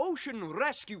Pontypandy Ocean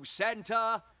Rescue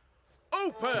Centre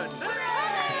open.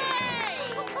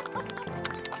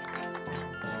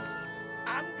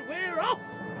 And we're off!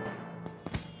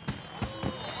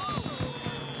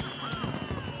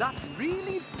 That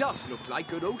really does look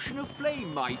like an ocean of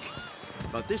flame, Mike.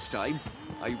 But this time,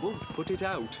 I won't put it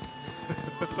out.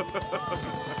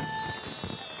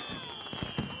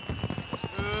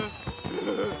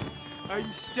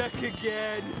 I'm stuck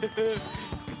again. Help.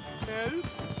 Help.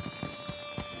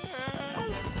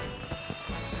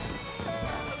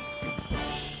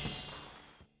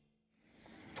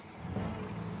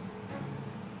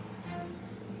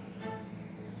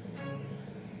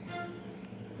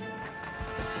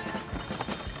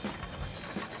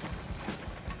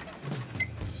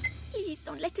 Please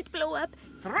don't let it blow up.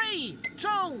 3, 2,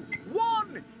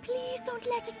 1. Please don't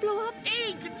let it blow up.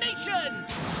 Ignition!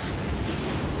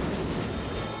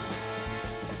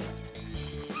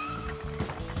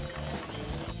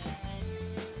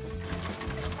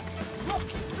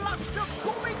 Rocket bluster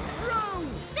coming through!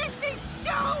 This is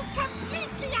so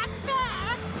completely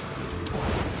unfair!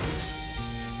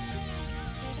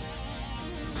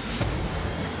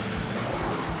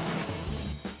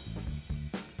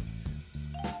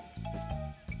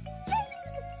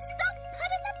 James, stop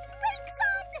putting the brakes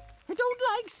on! I don't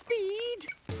like speed.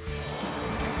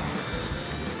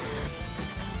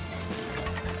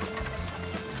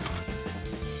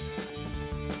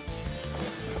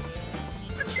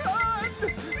 Turn!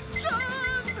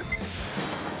 Turn!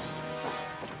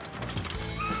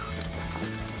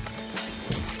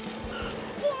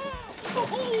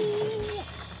 Whoa!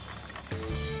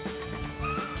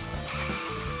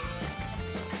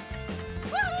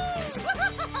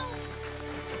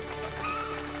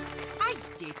 I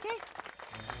did it!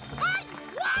 I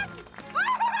won!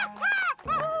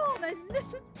 Oh, my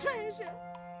little treasure.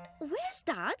 Where's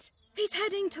Dad? He's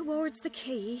heading towards the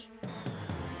quay.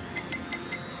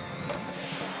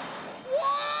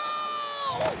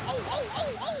 Whoa!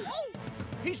 Oh!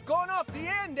 He's gone off the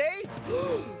end, eh?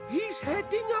 He's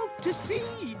heading out to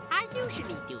sea. I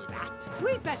usually do that.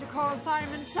 We'd better call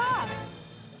Fireman Sam.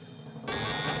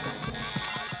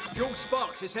 Joe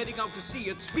Sparks is heading out to sea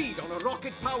at speed on a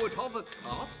rocket-powered hover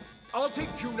cart. I'll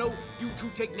take Juno, you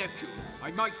two take Neptune.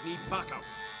 I might need backup.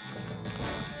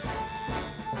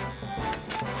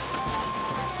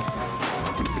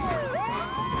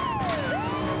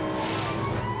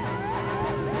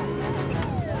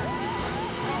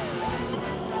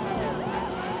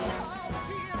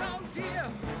 Oh dear!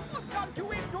 I'm going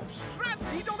to end up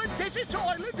stranded on a desert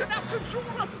island and have to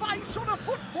draw a face on a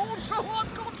football so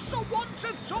I've got someone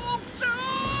to talk to!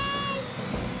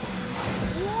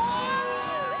 Whoa!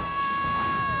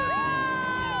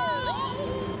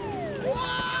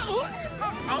 Whoa!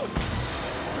 Oh.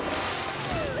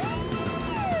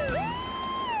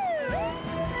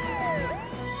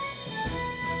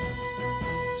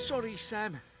 Sorry,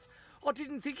 Sam. I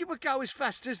didn't think it would go as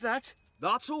fast as that.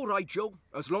 That's all right, Joe,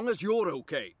 as long as you're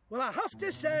okay. Well, I have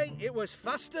to say, it was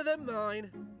faster than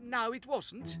mine. No, it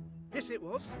wasn't. Yes, it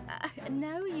was.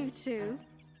 No, you two.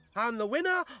 And the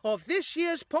winner of this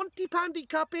year's Pontypandy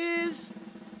Cup is...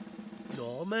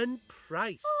 Norman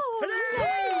Price. Oh,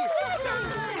 Hooray!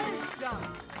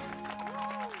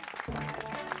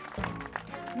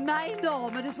 My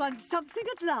Norman has won something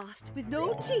at last, with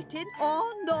no cheating or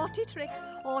naughty tricks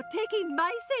or taking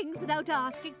my things without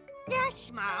asking.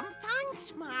 Yes, ma'am.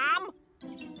 Thanks, ma'am.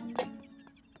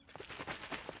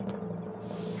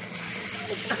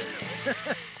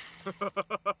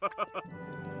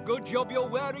 Good job you're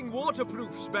wearing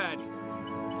waterproofs, Ben.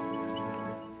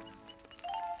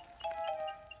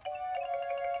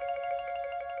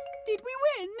 Did we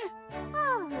win?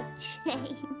 Oh,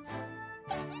 James.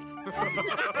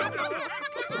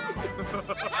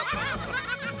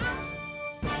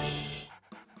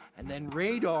 And then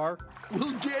Radar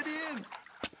will get in.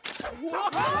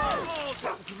 Whoa!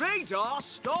 Radar,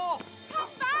 stop! Come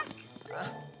back!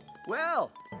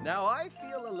 Well, now I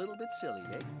feel a little bit silly,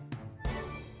 eh?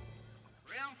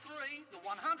 Round 3, the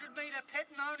 100-metre pet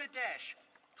and owner dash.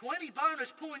 20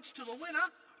 bonus points to the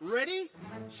winner. Ready,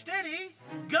 steady,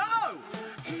 go!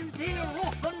 And they're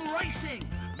off and racing.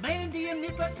 Mandy and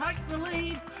Nipper take the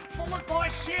lead, followed by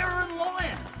Sarah and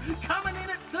Lion. Coming in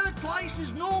at third place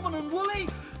is Norman and Wooly,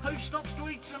 who stops to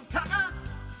eat some tucker.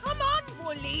 Come on,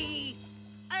 Wooly!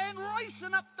 And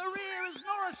racing up the rear is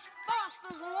Norris, fast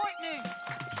as lightning.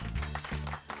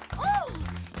 Oh,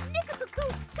 Nipper could go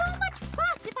so much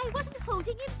faster if I wasn't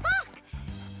holding him back.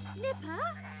 Nipper,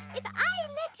 if I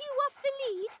let you off the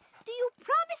lead, do you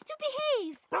promise to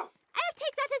behave? I'll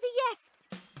take that as a yes.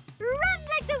 Run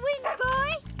like the wind,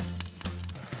 boy!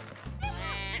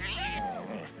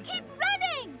 Keep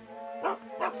running!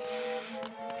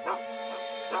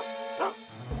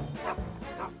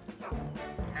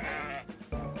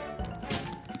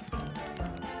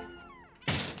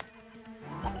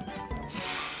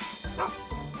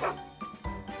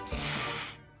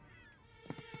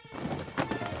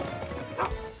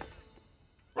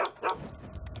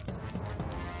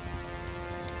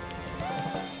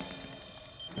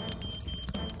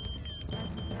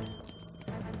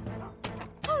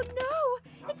 Oh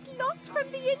no! It's locked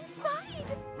from the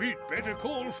inside! We'd better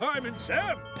call Fireman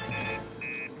Sam.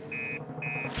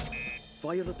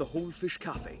 Fire at the Whole Fish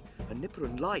Cafe, and Nipper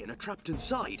and Lion are trapped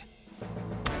inside.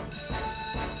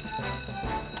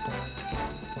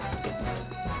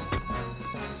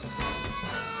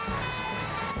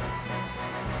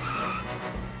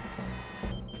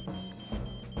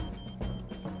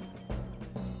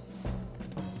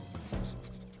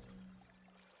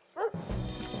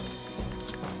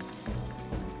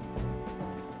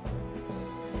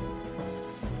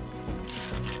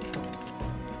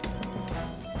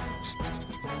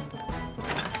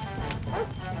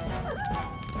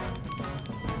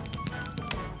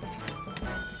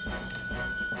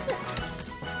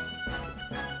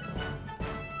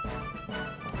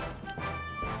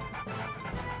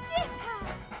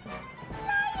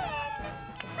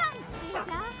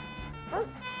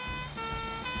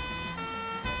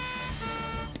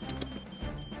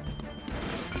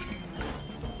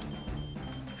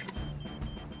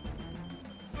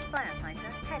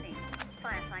 Firefighter Penny.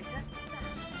 Firefighter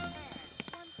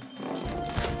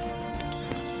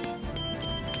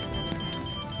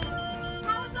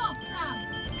Power's off, Sam.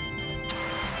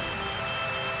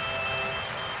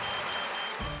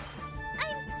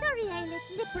 I'm sorry I let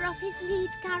Nipper off his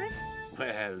lead, Gareth.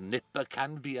 Well, Nipper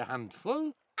can be a handful.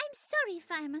 I'm sorry,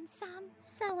 Fireman Sam.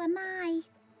 So am I.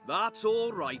 That's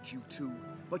all right, you two.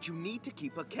 But you need to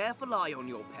keep a careful eye on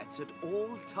your pets at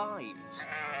all times.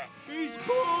 He's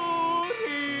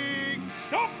boring!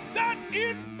 Stop that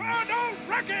infernal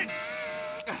racket!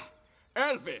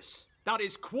 Elvis, that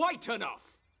is quite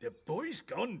enough. The boy's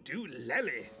gone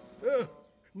doolally. Oh,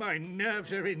 my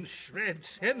nerves are in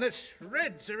shreds, and the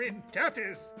shreds are in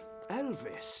tatters.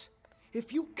 Elvis,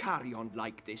 if you carry on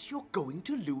like this, you're going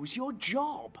to lose your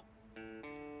job.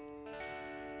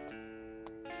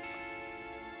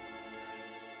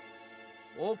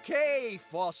 Okay,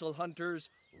 fossil hunters,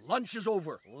 lunch is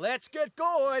over. Let's get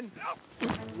going.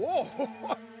 Whoa!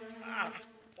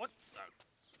 What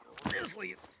the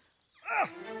grizzlies?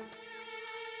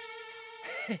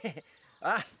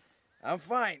 I'm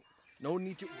fine. No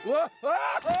need to.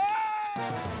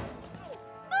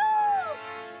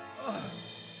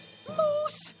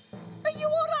 Moose! Are you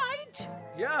all right?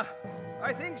 Yeah,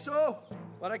 I think so,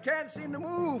 but I can't seem to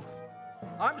move.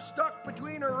 I'm stuck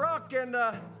between a rock and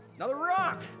another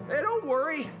rock. Hey, don't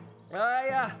worry.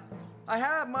 I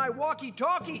have my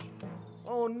walkie-talkie.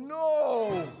 Oh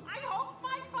no! I hope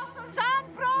my fossils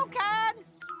aren't broken.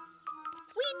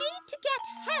 We need to get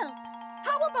help.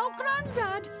 How about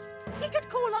Grandad? He could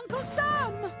call Uncle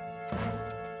Sam.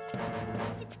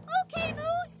 It's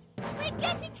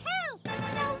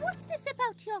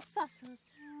out your fossils.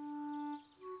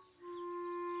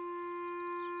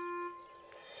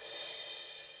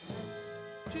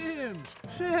 James,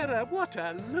 Sarah, what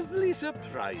a lovely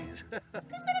surprise. There's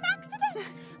been an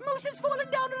accident. Moose has fallen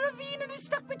down a ravine and is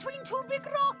stuck between two big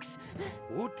rocks.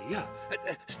 Oh, dear.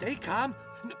 Stay calm.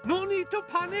 No need to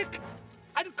panic.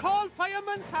 I'll call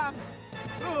Fireman Sam.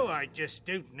 Oh, I just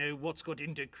don't know what's got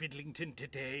into Cridlington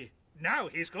today. Now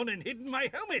he's gone and hidden my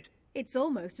helmet. It's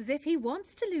almost as if he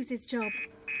wants to lose his job.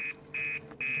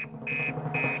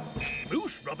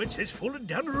 Moose Roberts has fallen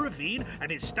down a ravine and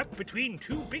is stuck between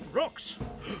two big rocks.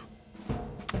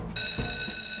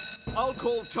 I'll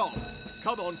call Tom.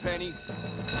 Come on, Penny.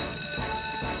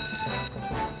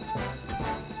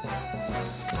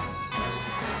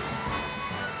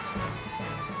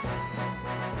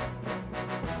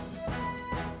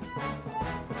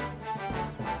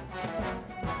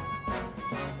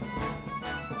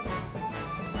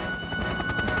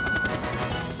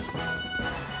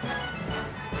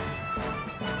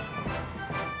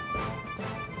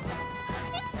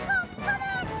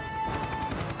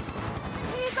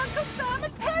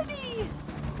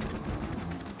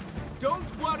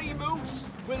 Don't worry, Moose.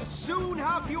 We'll soon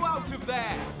have you out of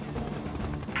there.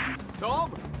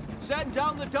 Tom, send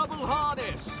down the double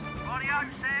harness. Righty-o,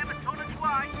 Sam. It's on its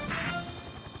way.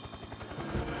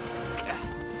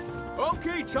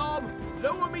 OK, Tom.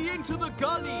 Lower me into the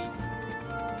gully.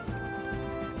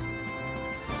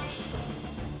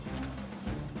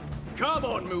 Come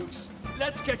on, Moose.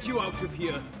 Let's get you out of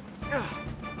here.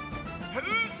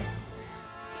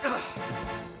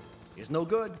 It's no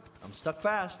good. I'm stuck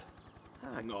fast.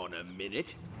 Hang on a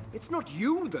minute. It's not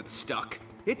you that's stuck.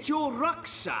 It's your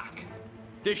rucksack.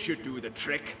 This should do the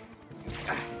trick. It's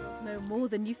no more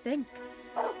than you think.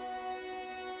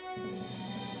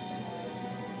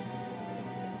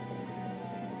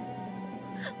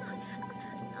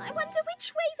 I wonder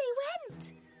which way they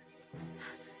went.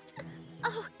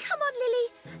 Oh, come on, Lily.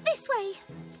 This way.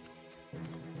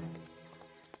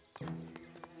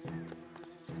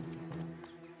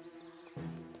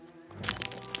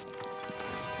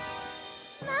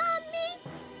 Mommy!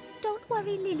 Don't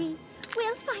worry, Lily.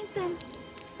 We'll find them.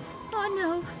 Oh,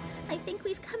 no. I think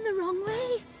we've come the wrong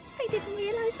way. I didn't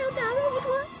realise how narrow it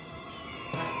was.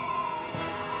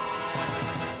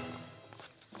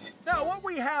 Now, what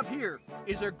we have here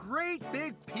is a great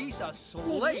big piece of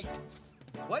slate.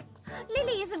 What?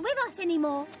 Lily isn't with us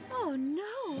anymore. Oh,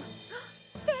 no.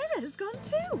 Sarah's gone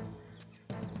too.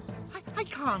 I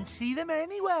can't see them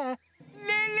anywhere.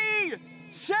 Lily!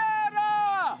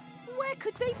 Sarah! Where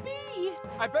could they be?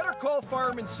 I better call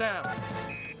Fireman Sam.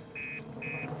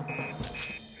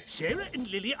 Sarah and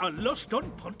Lily are lost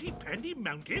on Pontypandy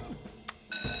Mountain.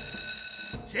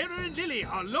 Sarah and Lily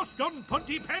are lost on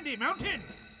Pontypandy Mountain.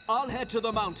 I'll head to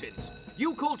the mountains.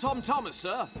 You call Tom Thomas,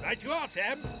 sir. Right you are,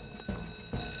 Sam.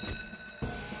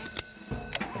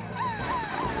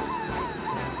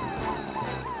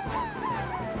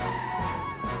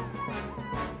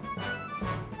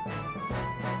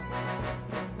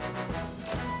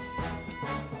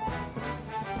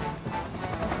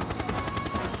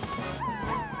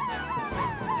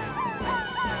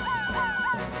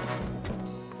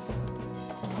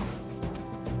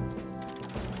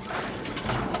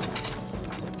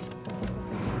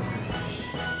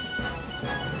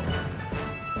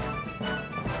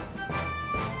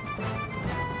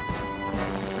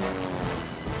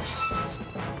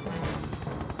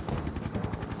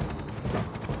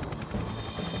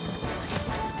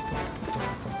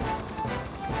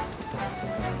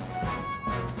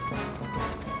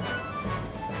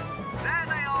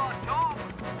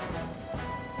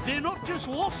 They're not just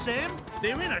lost, Sam.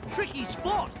 They're in a tricky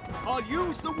spot. I'll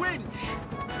use the winch.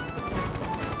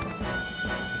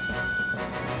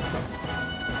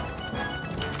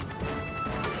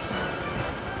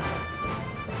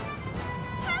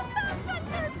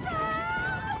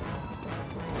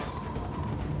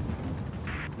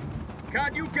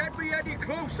 Can you get me any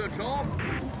closer, Tom?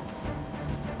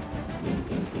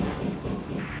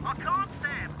 I can't,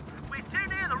 Sam. We're too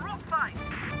near the rock face.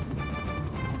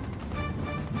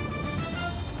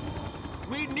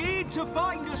 We need to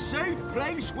find a safe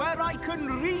place where I can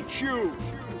reach you.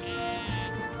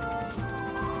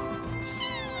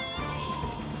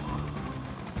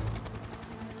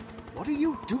 What are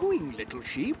you doing, little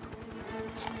sheep?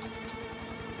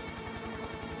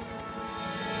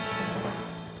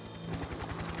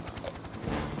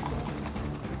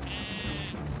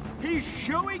 He's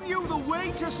showing you the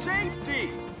way to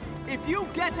safety. If you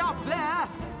get up there,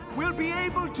 we'll be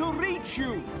able to reach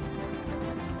you.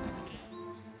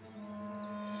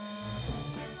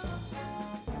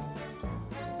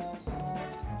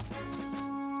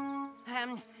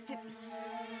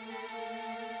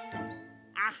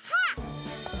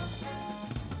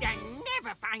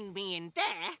 find me in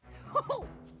there.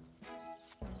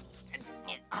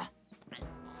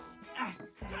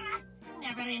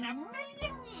 Never in a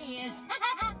million years.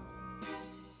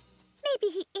 Maybe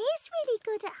he is really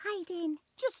good at hiding.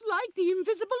 Just like the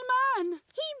Invisible Man.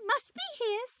 He must be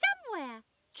here somewhere.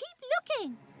 Keep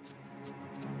looking.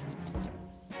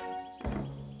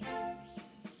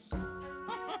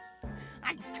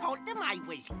 I told them I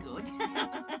was good.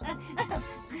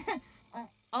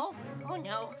 oh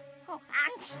no. Oh,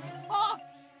 ants. Oh,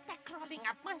 they're crawling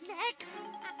up my leg.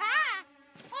 Ah!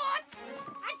 Oh,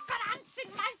 I've got ants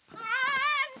in my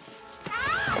pants.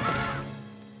 Ah!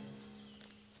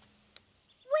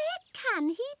 Where can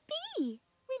he be?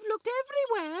 We've looked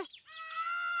everywhere.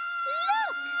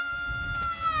 Look!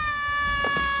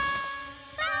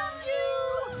 Found you!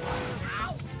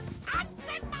 Ow! Ants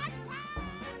in my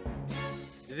pants!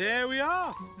 There we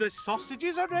are. The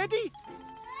sausages are ready.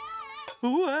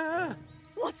 Ooh,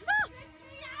 What's that?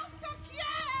 Out of here!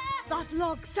 That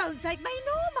log sounds like my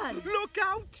Norman. Look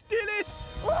out,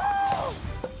 Dilys! Oh!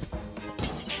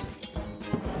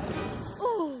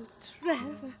 Oh,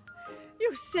 Trevor,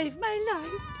 you saved my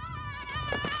life.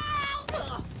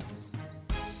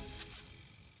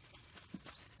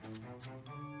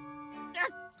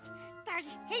 The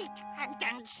heat and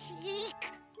then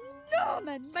seek.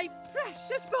 Norman, my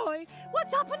precious boy,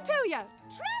 what's happened to you?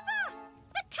 Trevor!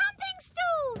 The camping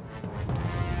stools!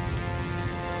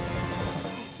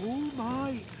 Oh,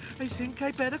 my. I think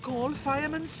I better call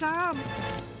Fireman Sam.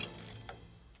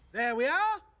 There we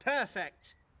are.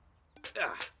 Perfect.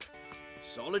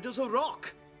 Solid as a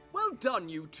rock. Well done,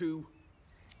 you two.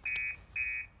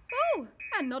 Oh,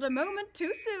 and not a moment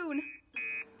too soon.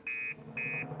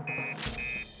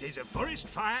 There's a forest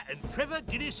fire and Trevor,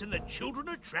 Dilys and the children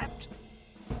are trapped.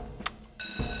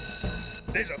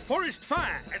 There's a forest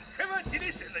fire and Trevor,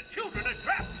 Dilys and the children are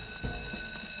trapped.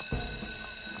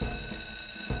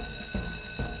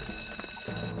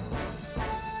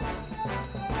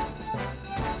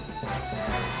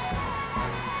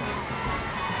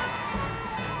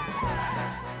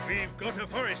 We've got a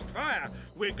forest fire.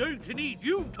 We're going to need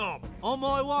you, Tom. On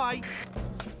my way.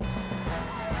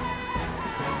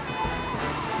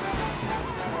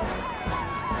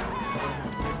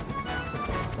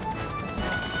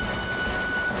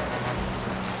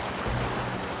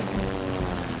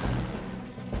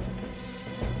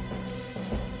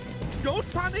 Don't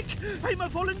panic. I'm a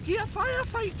volunteer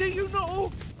firefighter, you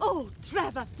know. Oh,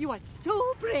 Trevor, you are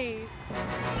so brave.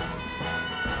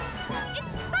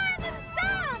 It's Fireman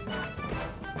Sam!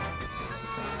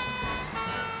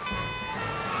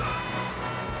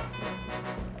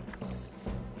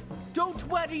 Don't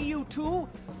worry, you two.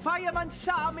 Fireman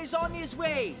Sam is on his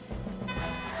way.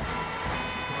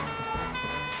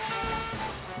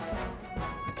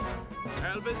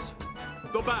 Elvis,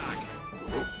 the bag.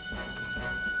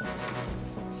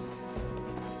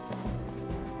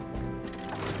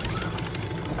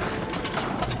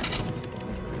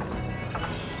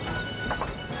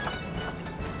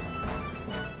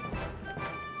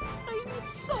 I'm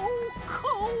so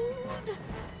cold.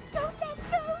 Don't let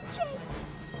go,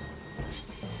 James.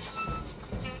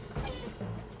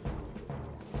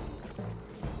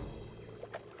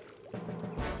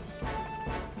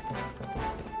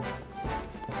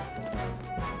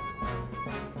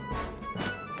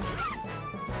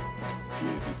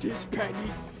 Here it is,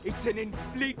 Penny. It's an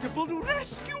inflatable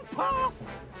rescue path.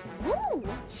 Ooh!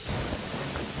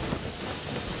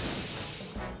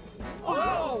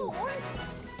 Whoa!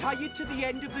 Tie it to the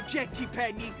end of the jetty,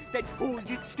 Penny, then hold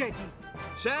it steady.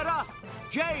 Sarah,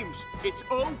 James, it's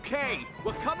okay.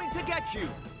 We're coming to get you.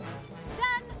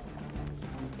 Done.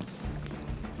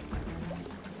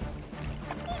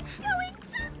 It's going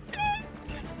to sink.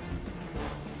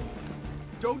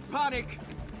 Don't panic.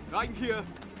 I'm here.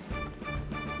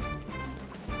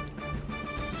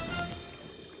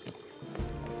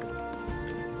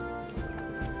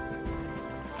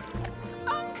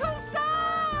 Uncle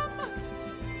Sam!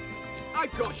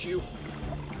 I've got you.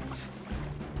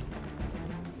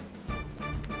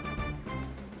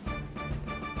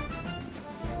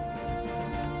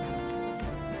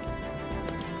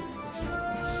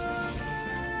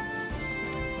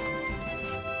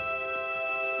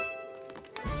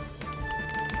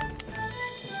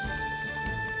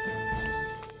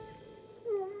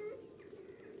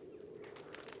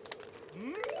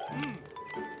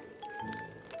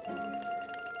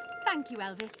 Thank you,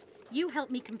 Elvis. You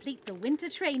helped me complete the winter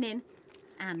training.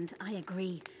 And I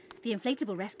agree. The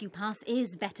inflatable rescue path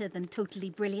is better than totally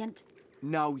brilliant.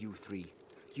 Now, you three,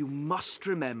 you must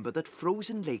remember that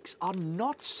frozen lakes are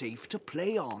not safe to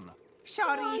play on.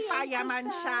 Sorry,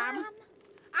 Fireman Sam.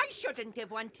 I shouldn't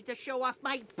have wanted to show off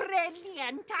my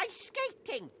brilliant ice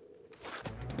skating.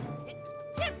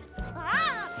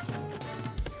 Ah!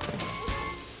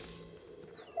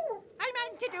 I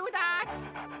meant to do that.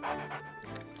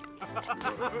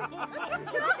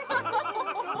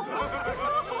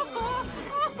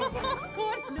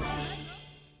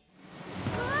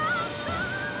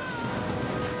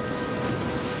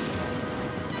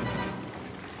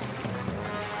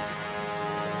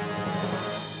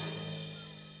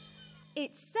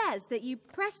 It says that you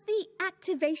press the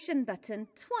activation button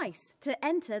twice to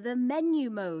enter the menu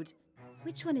mode.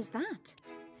 Which one is that?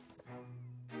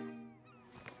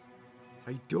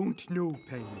 I don't know,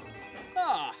 Penny.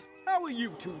 Ah, how are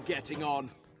you two getting on?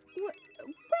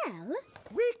 Well...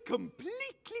 We're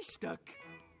completely stuck.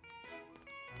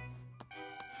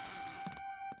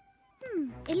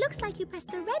 It looks like you press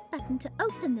the red button to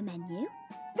open the menu.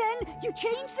 Then you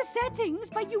change the settings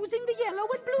by using the yellow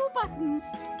and blue buttons.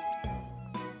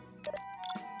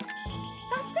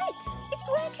 That's it! It's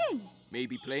working!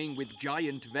 Maybe playing with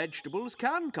giant vegetables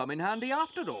can come in handy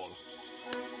after all.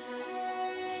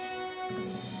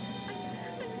 I'm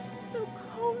so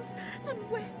cold and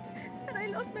wet, and I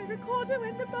lost my recorder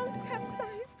when the boat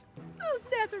capsized. I'll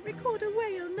never record a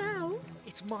whale now.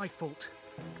 It's my fault.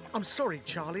 I'm sorry,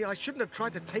 Charlie. I shouldn't have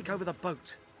tried to take over the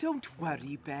boat. Don't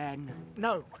worry, Ben.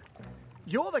 No.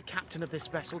 You're the captain of this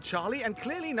vessel, Charlie, and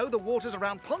clearly know the waters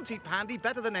around Pontypandy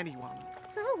better than anyone.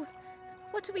 So,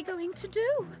 what are we going to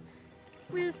do?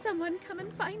 Will someone come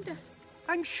and find us?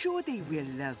 I'm sure they will,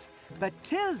 love. But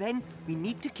till then, we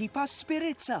need to keep our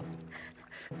spirits up.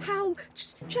 How,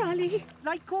 Charlie?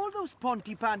 Like all those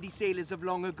Pontypandy sailors of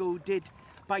long ago did,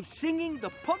 by singing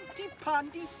the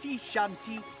Pontypandy sea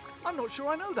shanty. I'm not sure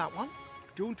I know that one.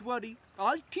 Don't worry,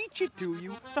 I'll teach it to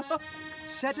you.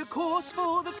 Set a course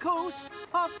for the coast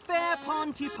of fair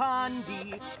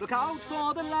Pontypandy. Look out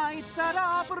for the lights that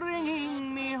are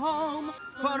bringing me home.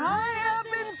 For I have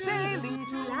been sailing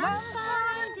to lands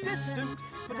far and distant,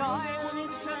 but I will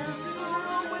return for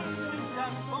always wind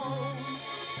and foam.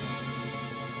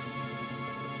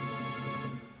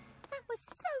 That was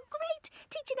so great,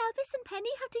 teaching Elvis and Penny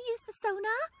how to use the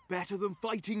sonar. Better than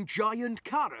fighting giant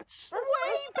carrots.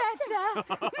 Way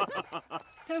better!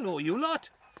 Hello, you lot.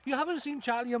 You haven't seen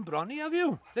Charlie and Bronny, have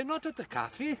you? They're not at the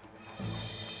cafe.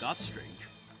 That's strange.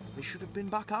 They should have been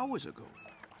back hours ago.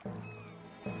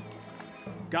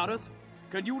 Gareth,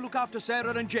 can you look after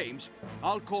Sarah and James?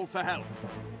 I'll call for help.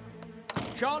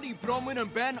 Charlie, Bronwyn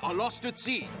and Ben are lost at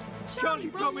sea. Charlie,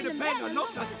 Bronwyn and Ben are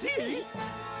lost at sea?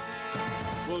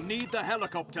 We'll need the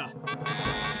helicopter.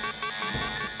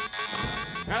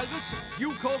 Elvis,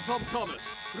 you call Tom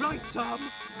Thomas. Right, Sam.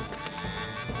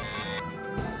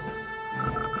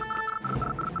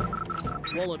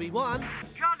 Wallaby 1.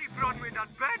 Charlie, Bronwyn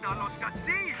and Ben are lost at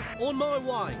sea. On my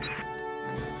way.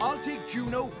 I'll take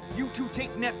Juno, you two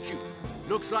take Neptune.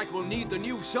 Looks like we'll need the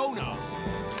new sonar.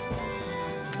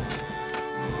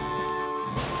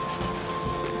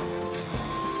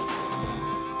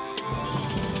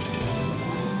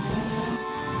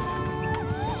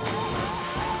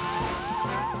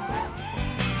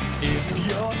 If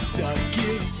you're stuck,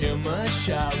 give him a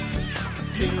shout.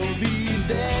 He'll be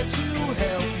there to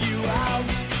help.